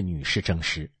安妮的女士证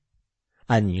实。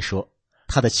安妮说，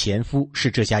她的前夫是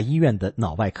这家医院的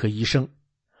脑外科医生，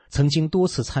曾经多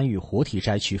次参与活体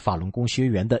摘取法轮功学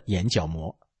员的眼角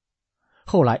膜。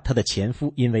后来她的前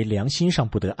夫因为良心上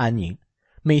不得安宁，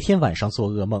每天晚上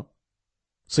做噩梦，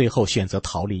最后选择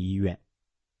逃离医院。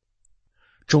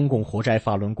中共活摘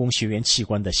法轮功学员器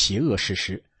官的邪恶事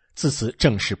实自此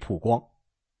正式曝光，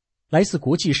来自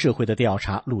国际社会的调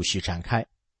查陆续展开，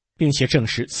并且证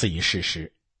实此一事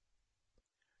实。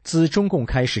自中共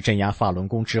开始镇压法轮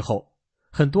功之后，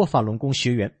很多法轮功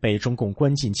学员被中共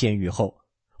关进监狱后，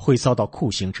会遭到酷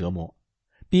刑折磨，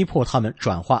逼迫他们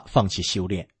转化放弃修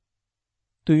炼。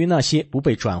对于那些不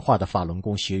被转化的法轮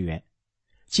功学员，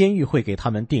监狱会给他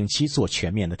们定期做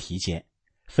全面的体检，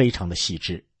非常的细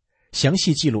致，详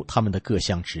细记录他们的各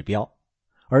项指标，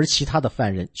而其他的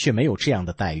犯人却没有这样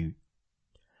的待遇。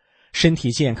身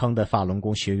体健康的法轮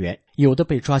功学员，有的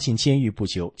被抓进监狱不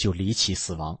久就离奇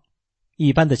死亡，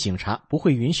一般的警察不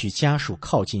会允许家属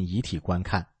靠近遗体观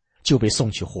看，就被送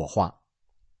去火化。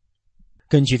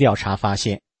根据调查发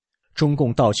现，中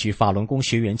共盗取法轮功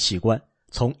学员器官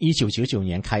从1999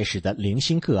年开始的零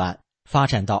星个案，发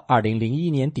展到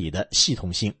2001年底的系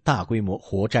统性大规模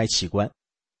活摘器官。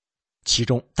其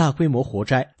中大规模活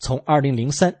摘从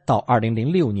2003到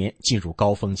2006年进入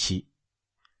高峰期。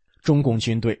中共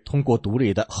军队通过独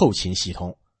立的后勤系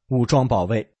统、武装保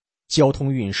卫、交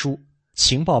通运输、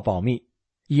情报保密、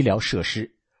医疗设施，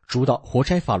主导活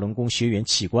摘法轮功学员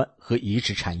器官和移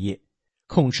植产业，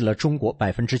控制了中国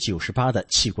 98% 的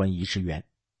器官移植源。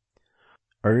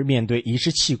而面对移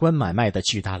植器官买卖的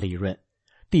巨大利润，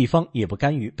地方也不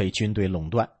甘于被军队垄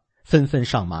断，纷纷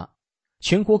上马。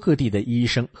全国各地的医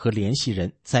生和联系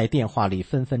人在电话里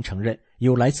纷纷承认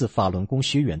有来自法轮功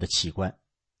学员的器官，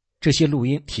这些录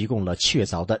音提供了确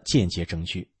凿的间接证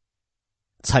据。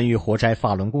参与活摘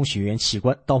法轮功学员器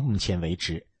官到目前为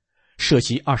止，涉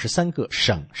及23个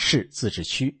省市自治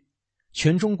区，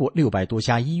全中国600多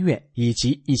家医院以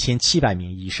及1700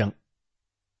名医生。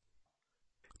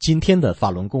今天的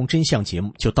法轮功真相节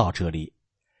目就到这里，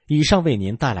以上为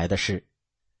您带来的是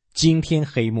惊天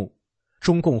黑幕，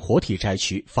中共活体摘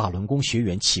取法轮功学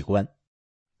员器官。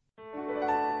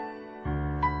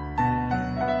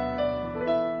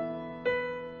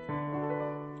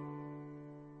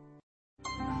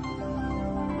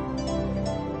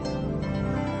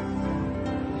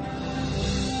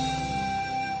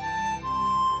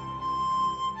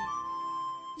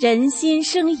人心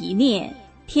生一念，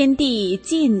天地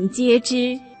尽皆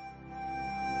知。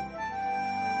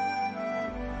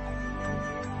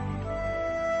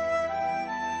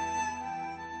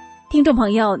听众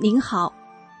朋友您好，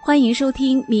欢迎收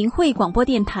听明慧广播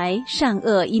电台善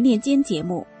恶一念间节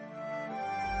目。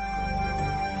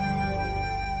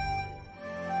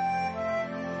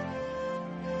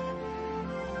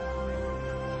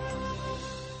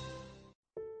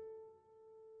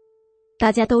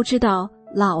大家都知道，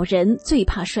老人最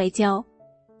怕摔跤，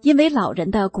因为老人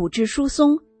的骨质疏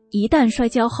松，一旦摔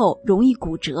跤后容易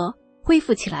骨折，恢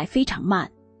复起来非常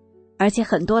慢。而且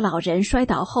很多老人摔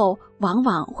倒后往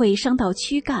往会伤到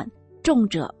躯干，重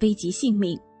者危及性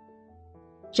命。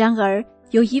然而，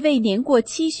有一位年过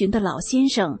70的老先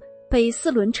生被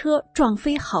4轮车撞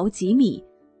飞好几米，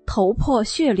头破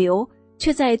血流，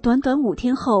却在短短5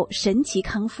天后神奇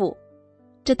康复。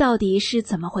这到底是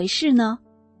怎么回事呢？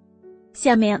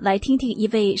下面来听听一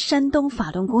位山东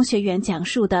法轮功学员讲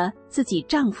述的自己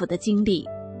丈夫的经历。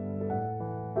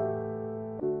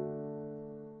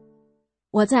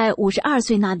我在52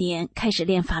岁那年开始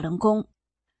练法轮功，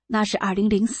那是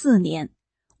2004年，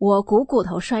我股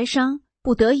头摔伤，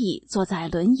不得已坐在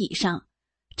轮椅上，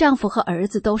丈夫和儿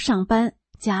子都上班，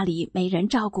家里没人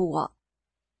照顾我。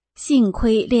幸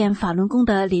亏练法轮功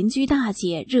的邻居大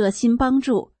姐热心帮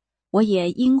助，我也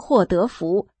因祸得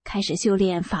福，开始修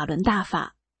炼法轮大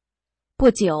法。不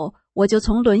久，我就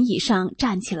从轮椅上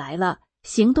站起来了，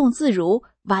行动自如，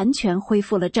完全恢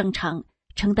复了正常，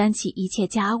承担起一切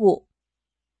家务。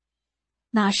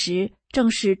那时正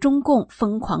是中共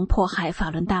疯狂迫害法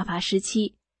轮大法时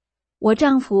期，我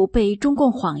丈夫被中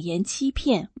共谎言欺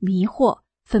骗迷惑，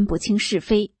分不清是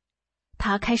非。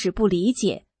他开始不理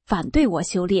解，反对我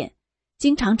修炼，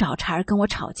经常找茬跟我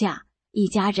吵架，一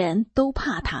家人都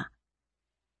怕他。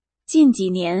近几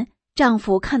年，丈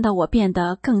夫看到我变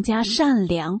得更加善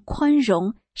良宽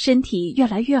容，身体越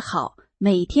来越好，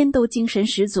每天都精神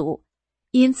十足，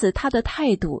因此他的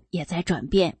态度也在转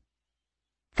变。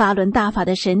法轮大法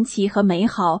的神奇和美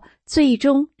好，最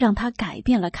终让他改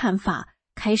变了看法，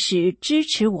开始支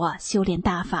持我修炼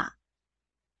大法。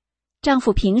丈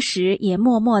夫平时也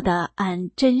默默地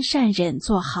按真善忍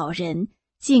做好人，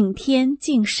敬天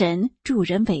敬神，助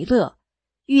人为乐，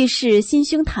遇事心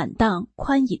胸坦荡，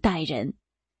宽以待人。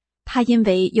他因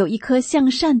为有一颗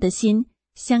向善的心，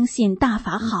相信大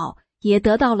法好，也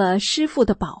得到了师父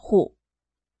的保护。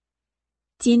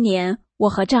今年我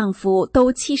和丈夫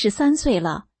都73岁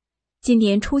了。今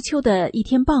年初秋的一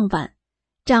天傍晚，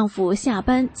丈夫下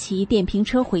班骑电瓶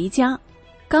车回家，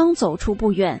刚走出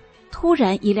不远，突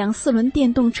然一辆4轮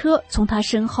电动车从他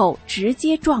身后直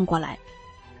接撞过来，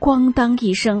咣当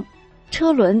一声，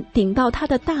车轮顶到他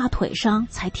的大腿上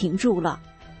才停住了。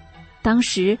当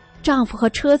时丈夫和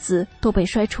车子都被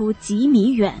摔出几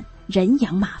米远，人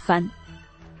仰马翻。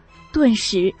顿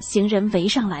时行人围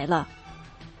上来了，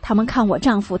他们看我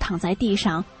丈夫躺在地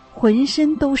上，浑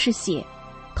身都是血，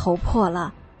头破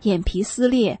了，眼皮撕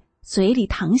裂，嘴里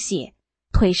淌血，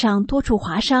腿上多处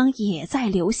划伤也在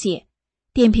流血，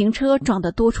电瓶车撞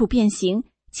得多处变形，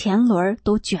前轮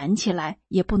都卷起来，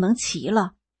也不能骑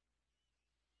了。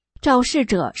肇事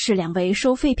者是2位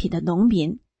收废品的农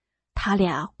民，他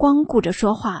俩光顾着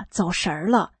说话走神儿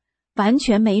了，完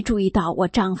全没注意到我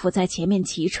丈夫在前面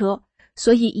骑车，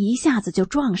所以一下子就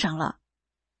撞上了。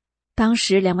当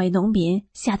时2位农民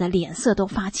吓得脸色都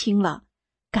发青了，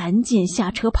赶紧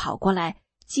下车跑过来，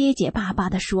结结巴巴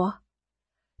地说：“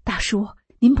大叔，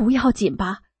您不要紧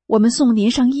吧？我们送您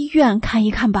上医院看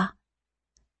一看吧。”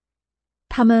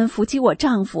他们扶起我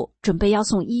丈夫，准备要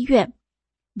送医院。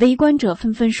围观者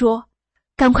纷纷说：“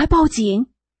赶快报警！”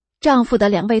丈夫的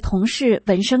2位同事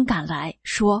闻声赶来，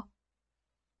说：“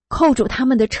扣住他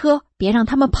们的车，别让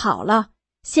他们跑了，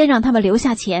先让他们留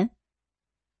下钱。”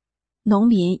农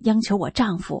民央求我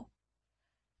丈夫：“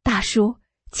大叔，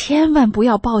千万不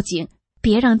要报警，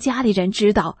别让家里人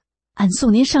知道，俺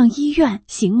送您上医院，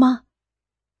行吗？”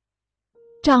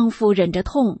丈夫忍着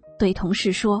痛对同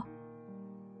事说：“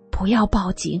不要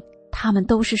报警，他们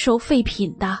都是收废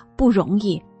品的，不容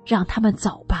易，让他们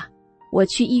走吧，我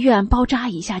去医院包扎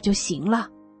一下就行了。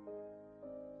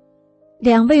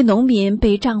”2位农民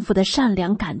被丈夫的善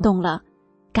良感动了，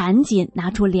赶紧拿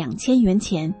出2000元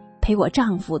钱陪我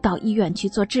丈夫到医院去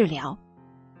做治疗。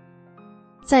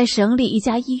在省里一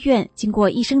家医院，经过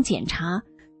医生检查，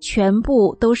全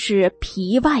部都是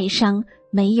皮外伤，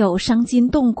没有伤筋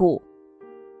动骨。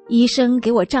医生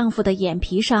给我丈夫的眼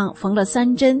皮上缝了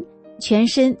3针，全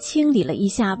身清理了一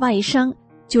下外伤，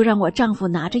就让我丈夫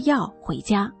拿着药回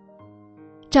家。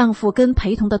丈夫跟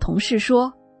陪同的同事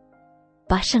说：“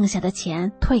把剩下的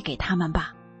钱退给他们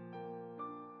吧。”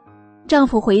丈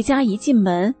夫回家一进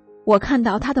门，我看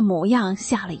到他的模样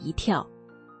吓了一跳。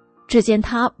只见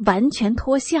他完全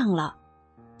脱相了，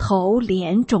头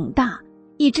脸肿大，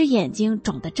一只眼睛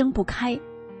肿得睁不开，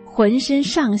浑身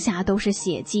上下都是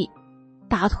血迹，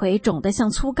大腿肿得像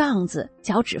粗杠子，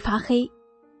脚趾发黑。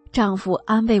丈夫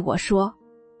安慰我说：“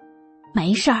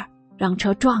没事儿，让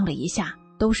车撞了一下，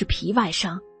都是皮外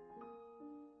伤。”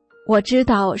我知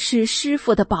道是师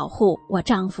父的保护，我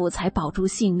丈夫才保住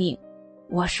性命。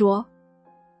我说：“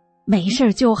没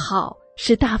事就好，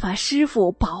是大法师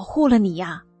父保护了你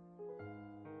呀。”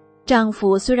丈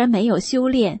夫虽然没有修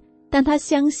炼，但他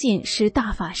相信是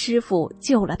大法师父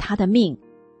救了他的命。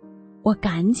我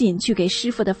赶紧去给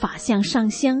师父的法像上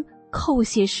香，叩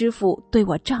谢师父对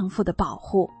我丈夫的保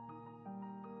护。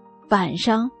晚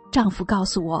上，丈夫告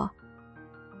诉我：“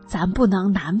咱不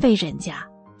能难为人家，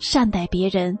善待别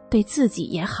人对自己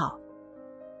也好。”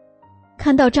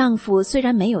看到丈夫虽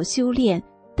然没有修炼，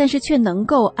但是却能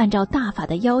够按照大法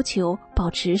的要求保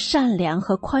持善良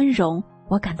和宽容，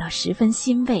我感到十分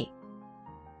欣慰。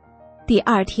第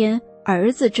2天，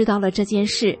儿子知道了这件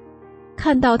事，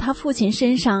看到他父亲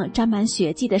身上沾满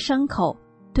血迹的伤口，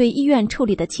对医院处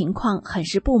理的情况很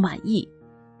是不满意。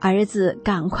儿子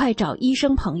赶快找医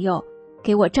生朋友，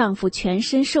给我丈夫全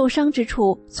身受伤之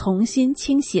处重新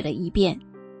清洗了一遍。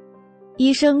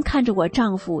医生看着我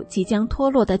丈夫即将脱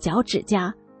落的脚趾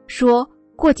甲，说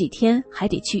过几天还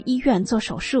得去医院做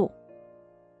手术。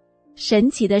神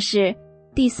奇的是，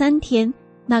第3天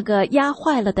那个压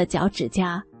坏了的脚趾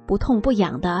甲不痛不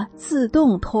痒的自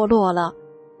动脱落了，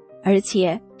而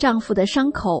且丈夫的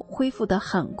伤口恢复得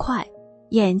很快，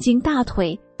眼睛、大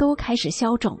腿都开始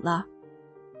消肿了。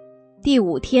第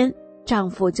5天，丈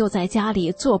夫就在家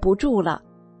里坐不住了，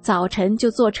早晨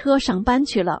就坐车上班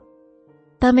去了。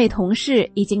单位同事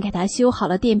已经给他修好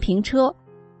了电瓶车，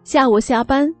下午下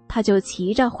班他就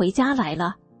骑着回家来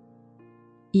了。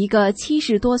一个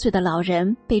70多岁的老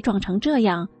人被撞成这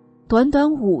样，短短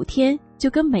5天就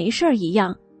跟没事一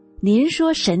样，您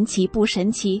说神奇不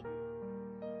神奇？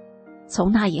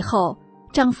从那以后，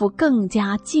丈夫更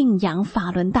加敬仰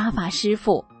法轮大法师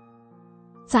父。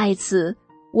在此，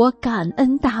我感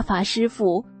恩大法师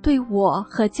父对我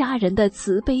和家人的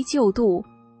慈悲救度，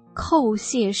叩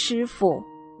谢师父。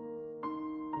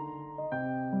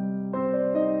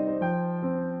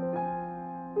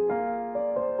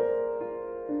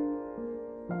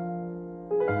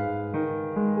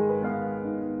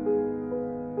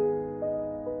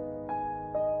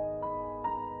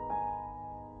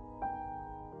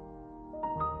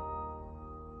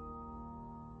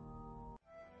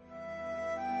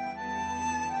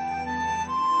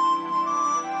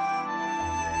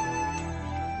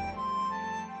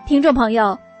听众朋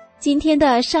友，今天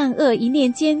的善恶一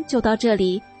念间就到这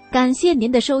里，感谢您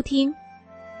的收听。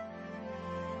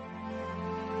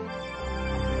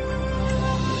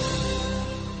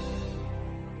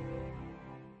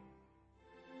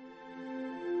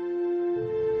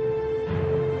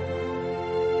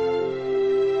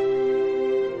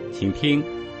请听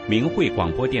明慧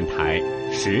广播电台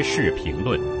时事评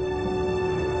论。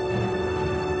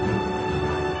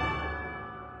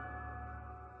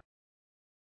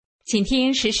请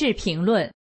听时事评论：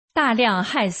大量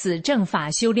害死正法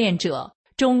修炼者，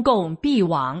中共必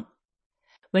亡。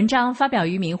文章发表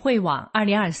于明慧网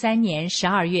2023年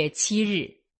12月7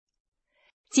日。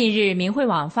近日，明慧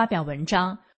网发表文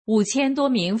章，5000多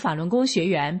名法轮功学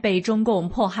员被中共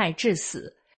迫害致死，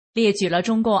列举了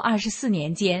中共24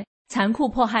年间残酷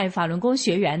迫害法轮功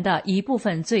学员的一部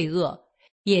分罪恶。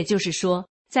也就是说，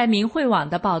在明慧网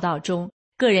的报道中，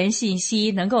个人信息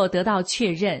能够得到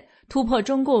确认，突破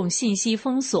中共信息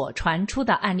封锁传出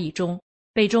的案例中，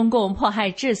被中共迫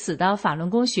害致死的法轮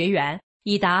功学员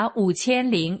已达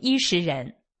5010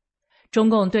人。中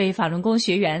共对法轮功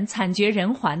学员惨绝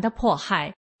人寰的迫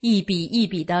害，一笔一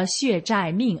笔的血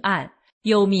债命案，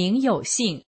有名有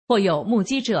姓或有目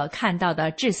击者看到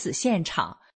的致死现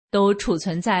场，都储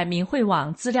存在明慧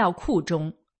网资料库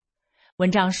中。文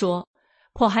章说，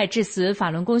迫害致死法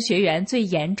轮功学员最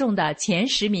严重的前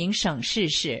10名省市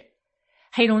是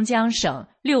黑龙江省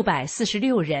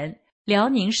646人，辽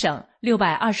宁省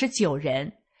629人，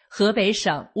河北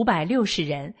省560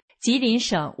人，吉林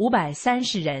省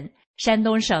530人，山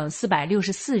东省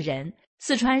464人，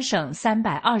四川省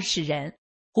320人，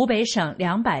湖北省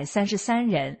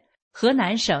233人，河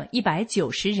南省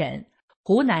190人，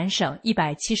湖南省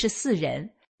174人，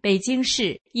北京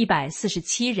市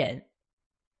147人。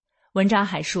文章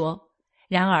还说，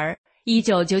然而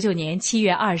1999年7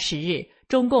月20日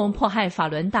中共迫害法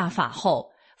轮大法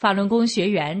后，法轮功学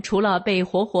员除了被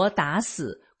活活打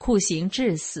死、酷刑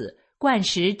致死、灌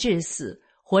食致死、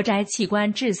活摘器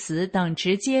官致死等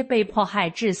直接被迫害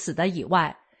致死的以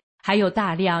外，还有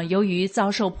大量由于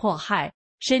遭受迫害、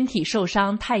身体受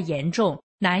伤太严重、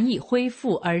难以恢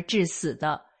复而致死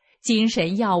的，精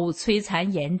神药物摧残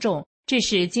严重致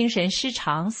使精神失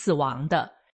常死亡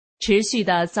的，持续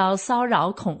的遭骚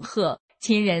扰恐吓、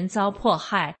亲人遭迫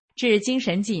害致精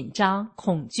神紧张、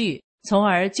恐惧，从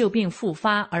而旧病复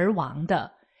发而亡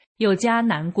的，有家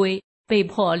难归，被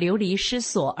迫流离失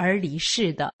所而离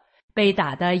世的，被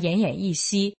打得奄奄一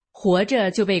息，活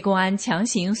着就被公安强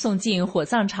行送进火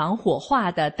葬场火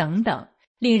化的等等，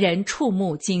令人触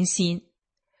目惊心。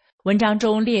文章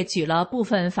中列举了部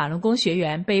分法轮功学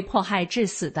员被迫害致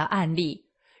死的案例，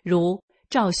如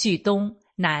赵旭东，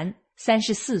男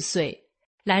，34岁，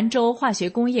兰州化学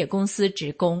工业公司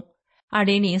职工。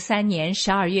2003年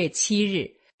12月7日，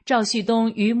赵旭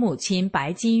东与母亲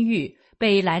白金玉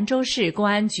被兰州市公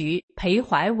安局裴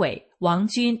怀伟、王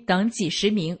军等几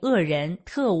十名恶人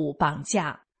特务绑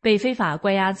架，被非法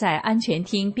关押在安全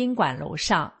厅宾馆楼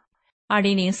上。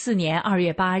2004年2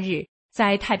月8日，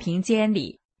在太平间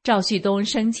里，赵旭东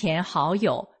生前好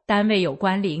友、单位有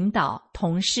关领导、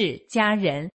同事、家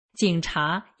人、警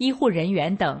察、医护人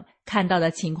员等看到的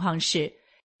情况是，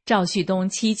赵旭东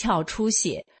七窍出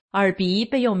血，耳鼻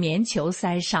被用棉球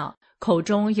塞上，口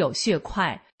中有血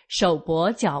块，手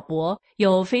脖、脚脖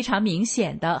有非常明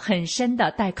显的很深的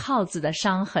带铐子的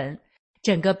伤痕，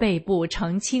整个背部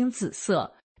呈青紫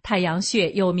色，太阳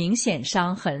穴有明显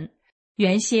伤痕。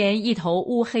原先一头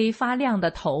乌黑发亮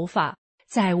的头发，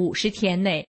在50天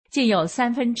内竟有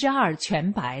2/3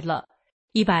全白了。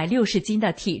160斤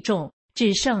的体重，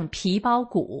只剩皮包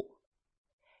骨。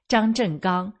张振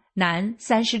刚，男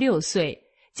，36岁，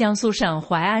江苏省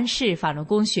淮安市法轮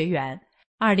功学员。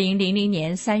2000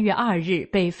年3月2日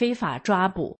被非法抓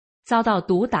捕，遭到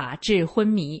毒打致昏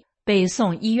迷，被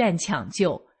送医院抢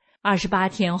救。28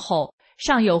天后，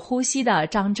尚有呼吸的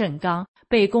张振刚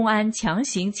被公安强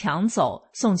行抢走，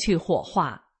送去火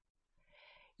化。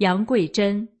杨桂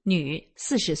珍，女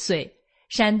，40岁，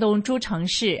山东诸城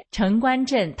市城关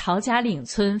镇陶家岭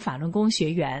村法轮功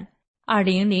学员。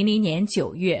2000年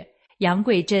9月，杨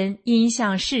桂珍因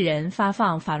向世人发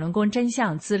放法轮功真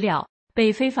相资料，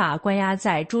被非法关押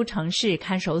在诸城市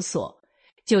看守所。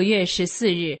9月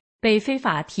14日被非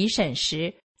法提审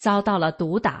时遭到了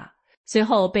毒打，随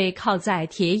后被铐在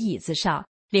铁椅子上，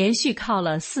连续铐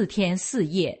了4天4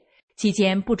夜，期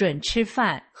间不准吃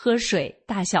饭、喝水、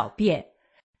大小便。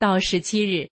到17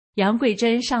日，杨桂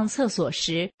珍上厕所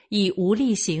时已无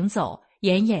力行走，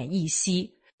奄奄一息，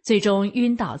最终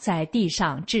晕倒在地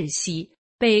上窒息，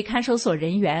被看守所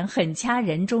人员狠掐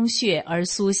人中穴而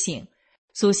苏醒。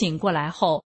苏醒过来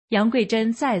后，杨桂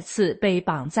珍再次被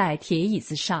绑在铁椅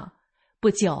子上。不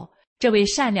久，这位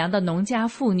善良的农家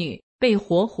妇女被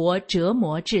活活折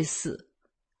磨致死。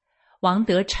王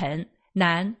德臣，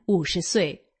男，50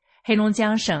岁，黑龙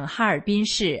江省哈尔滨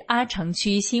市阿城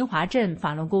区新华镇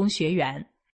法轮功学员。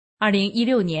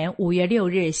2016年5月6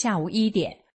日下午1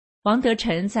点，王德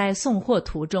臣在送货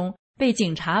途中被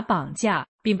警察绑架，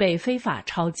并被非法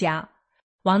抄家。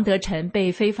王德臣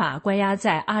被非法关押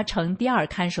在阿城第2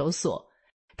看守所，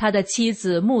他的妻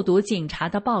子目睹警察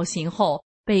的暴行后，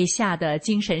被吓得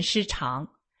精神失常。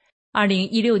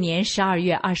2016年12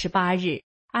月28日，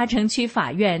阿城区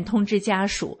法院通知家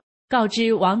属，告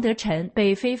知王德臣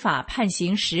被非法判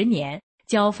刑10年，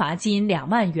交罚金2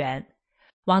万元。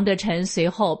王德臣随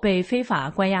后被非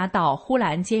法关押到呼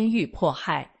兰监狱迫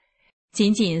害，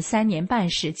仅仅3年半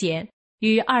时间，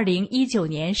于2019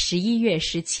年11月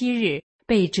17日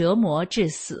被折磨致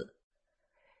死。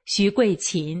徐桂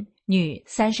琴，女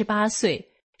，38岁，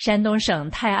山东省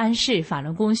泰安市法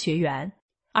轮功学员。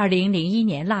2001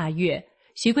年腊月，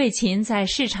徐桂琴在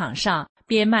市场上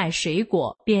边卖水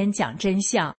果边讲真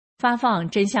相，发放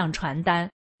真相传单，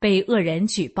被恶人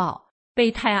举报，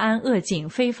被泰安恶警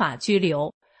非法拘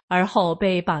留，而后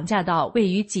被绑架到位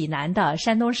于济南的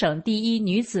山东省第1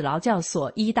女子劳教所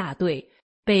1大队，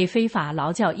被非法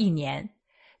劳教1年。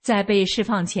在被释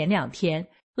放前2天，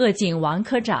恶警王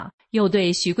科长又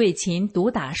对徐桂琴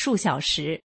毒打数小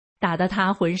时，打得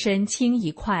她浑身青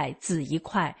一块紫一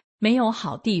块，没有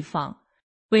好地方。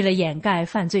为了掩盖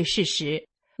犯罪事实，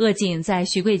恶警在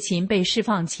徐桂琴被释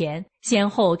放前，先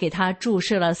后给她注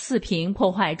射了4瓶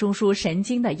破坏中枢神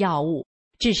经的药物，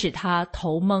致使她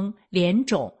头蒙、脸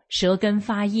肿、舌根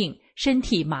发硬、身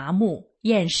体麻木、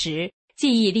厌食、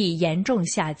记忆力严重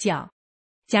下降。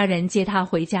家人接她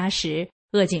回家时，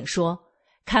恶警说：“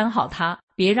看好她，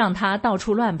别让她到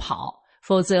处乱跑，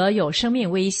否则有生命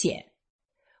危险。”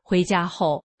回家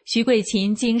后，徐桂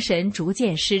琴精神逐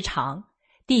渐失常，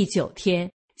第9天，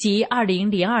即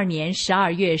2002年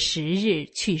12月10日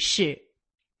去世。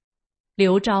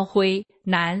刘朝辉，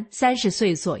男，30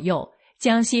岁左右，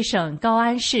江西省高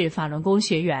安市法轮功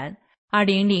学员。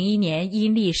2001年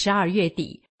阴历12月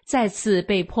底，再次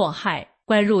被迫害，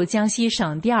关入江西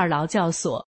省第2劳教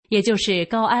所，也就是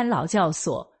高安劳教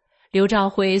所。刘朝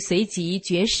辉随即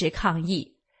绝食抗议。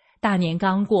大年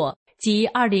刚过，即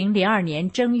2002年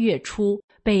正月初，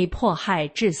被迫害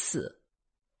致死。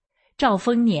赵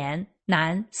丰年，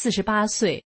男，48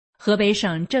岁，河北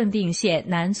省正定县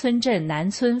南村镇南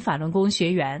村法轮功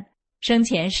学员，生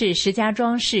前是石家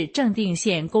庄市正定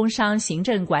县工商行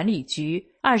政管理局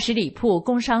20里铺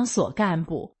工商所干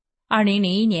部。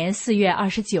2001年4月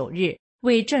29日，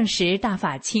为证实大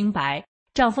法清白，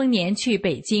赵丰年去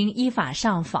北京依法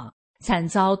上访，惨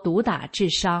遭毒打致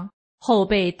伤，后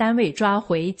被单位抓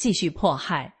回继续迫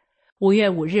害。5月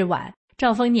5日晚，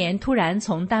赵丰年突然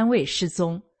从单位失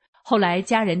踪，后来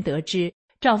家人得知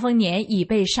赵丰年已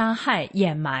被杀害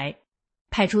掩埋，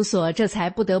派出所这才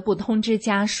不得不通知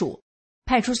家属。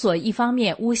派出所一方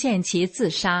面诬陷其自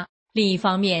杀，另一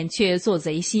方面却做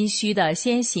贼心虚的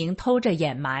先行偷着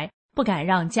掩埋，不敢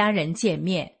让家人见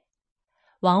面。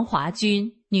王华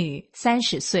军，女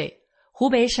，30岁，湖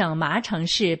北省麻城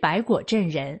市白果镇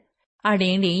人。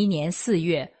2001年4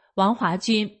月，王华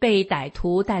军被歹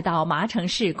徒带到麻城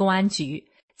市公安局，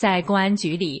在公安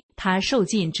局里，他受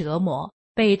尽折磨，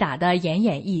被打得奄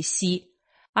奄一息。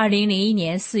2001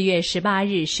年4月18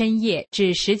日深夜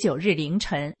至19日凌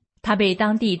晨，他被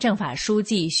当地政法书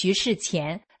记徐世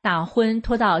前打昏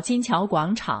拖到金桥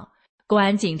广场，公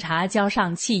安警察浇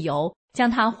上汽油，将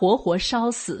他活活烧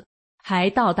死，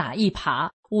还倒打一耙，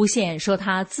诬陷说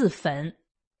他自焚。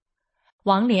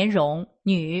王连荣，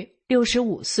女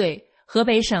，65岁，河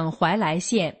北省怀来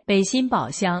县北新堡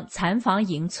乡残房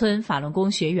营村法轮功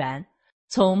学员。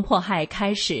从迫害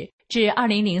开始至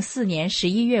2004年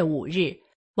11月5日，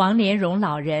王连荣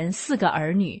老人4个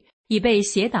儿女已被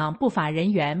协党不法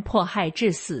人员迫害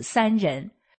致死3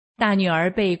人，大女儿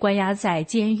被关押在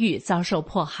监狱遭受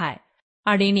迫害。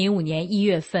2005年1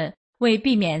月份，为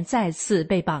避免再次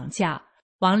被绑架，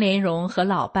王连荣和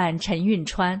老伴陈运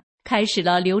川开始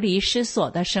了流离失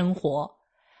所的生活。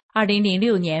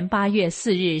2006年8月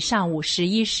4日上午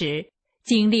11时，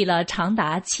经历了长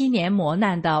达7年磨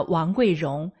难的王桂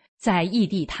荣在异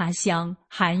地他乡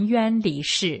含冤离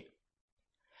世。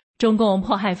中共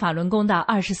迫害法轮功的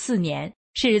24年，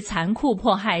是残酷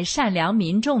迫害善良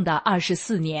民众的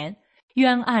24年，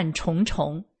冤案重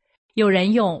重。有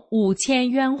人用5000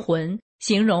冤魂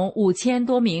形容5000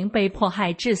多名被迫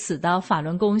害致死的法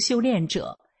轮功修炼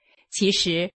者，其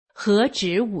实何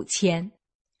止5000？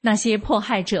那些迫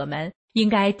害者们应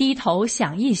该低头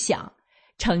想一想，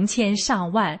成千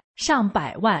上万、上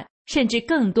百万，甚至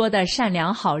更多的善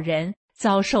良好人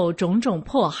遭受种种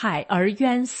迫害而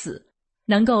冤死，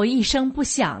能够一声不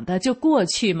响的就过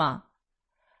去吗？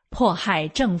迫害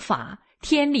正法，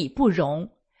天理不容；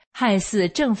害死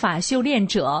正法修炼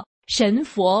者，神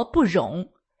佛不容。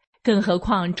更何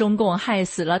况中共害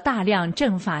死了大量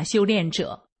正法修炼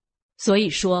者，所以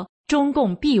说中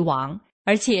共必亡，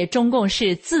而且中共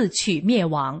是自取灭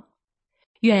亡。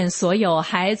愿所有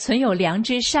还存有良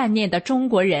知善念的中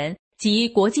国人及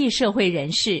国际社会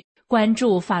人士关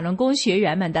注法轮功学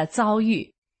员们的遭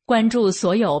遇，关注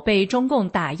所有被中共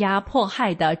打压迫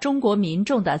害的中国民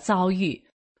众的遭遇，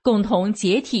共同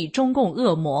解体中共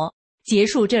恶魔，结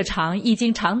束这场已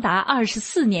经长达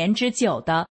24年之久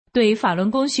的对法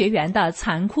轮功学员的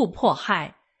残酷迫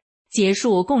害，结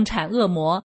束共产恶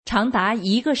魔长达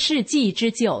1个世纪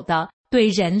之久的对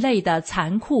人类的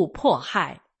残酷迫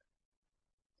害。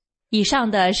以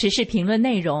上的时事评论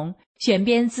内容选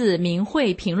编自明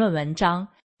慧评论文章，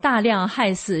大量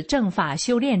害死正法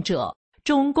修炼者，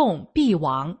中共必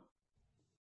亡。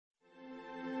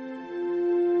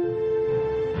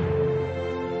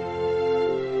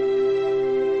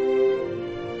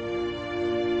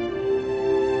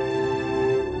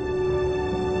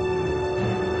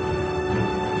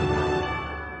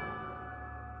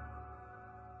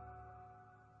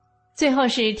最后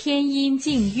是天音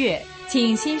静乐，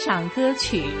请欣赏歌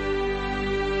曲。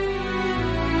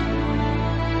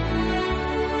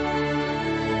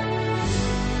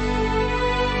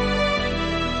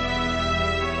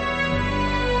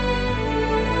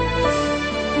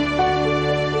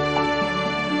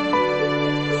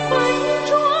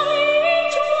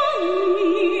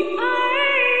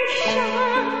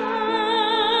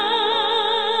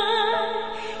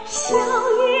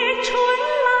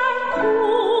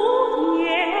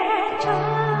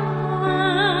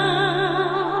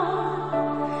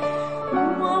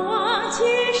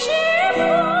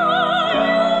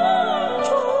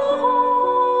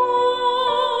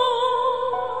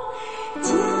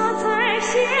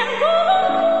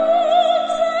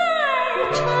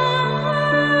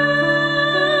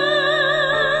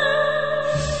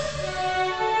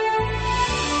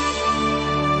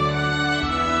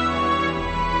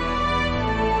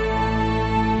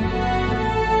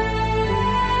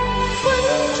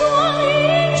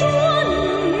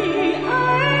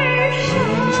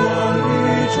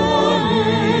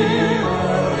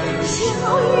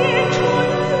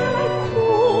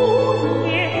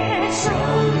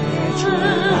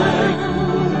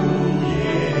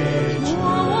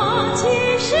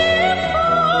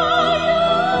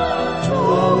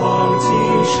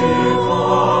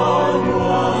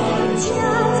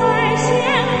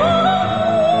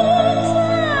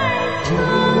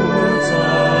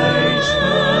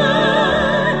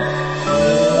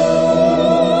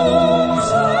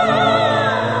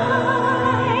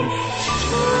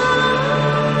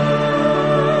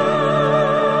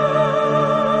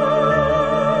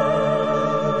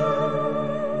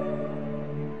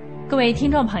各位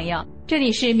听众朋友，这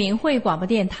里是明慧广播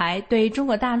电台对中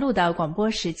国大陆的广播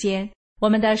时间，我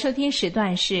们的收听时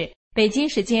段是北京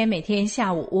时间每天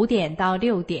下午5点到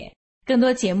6点。更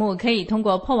多节目可以通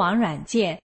过破网软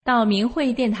件到明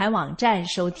慧电台网站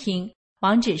收听，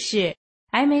网址是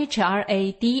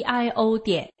mhradio.org。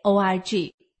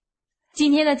今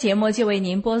天的节目就为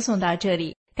您播送到这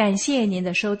里，感谢您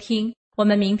的收听，我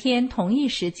们明天同一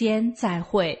时间再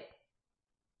会。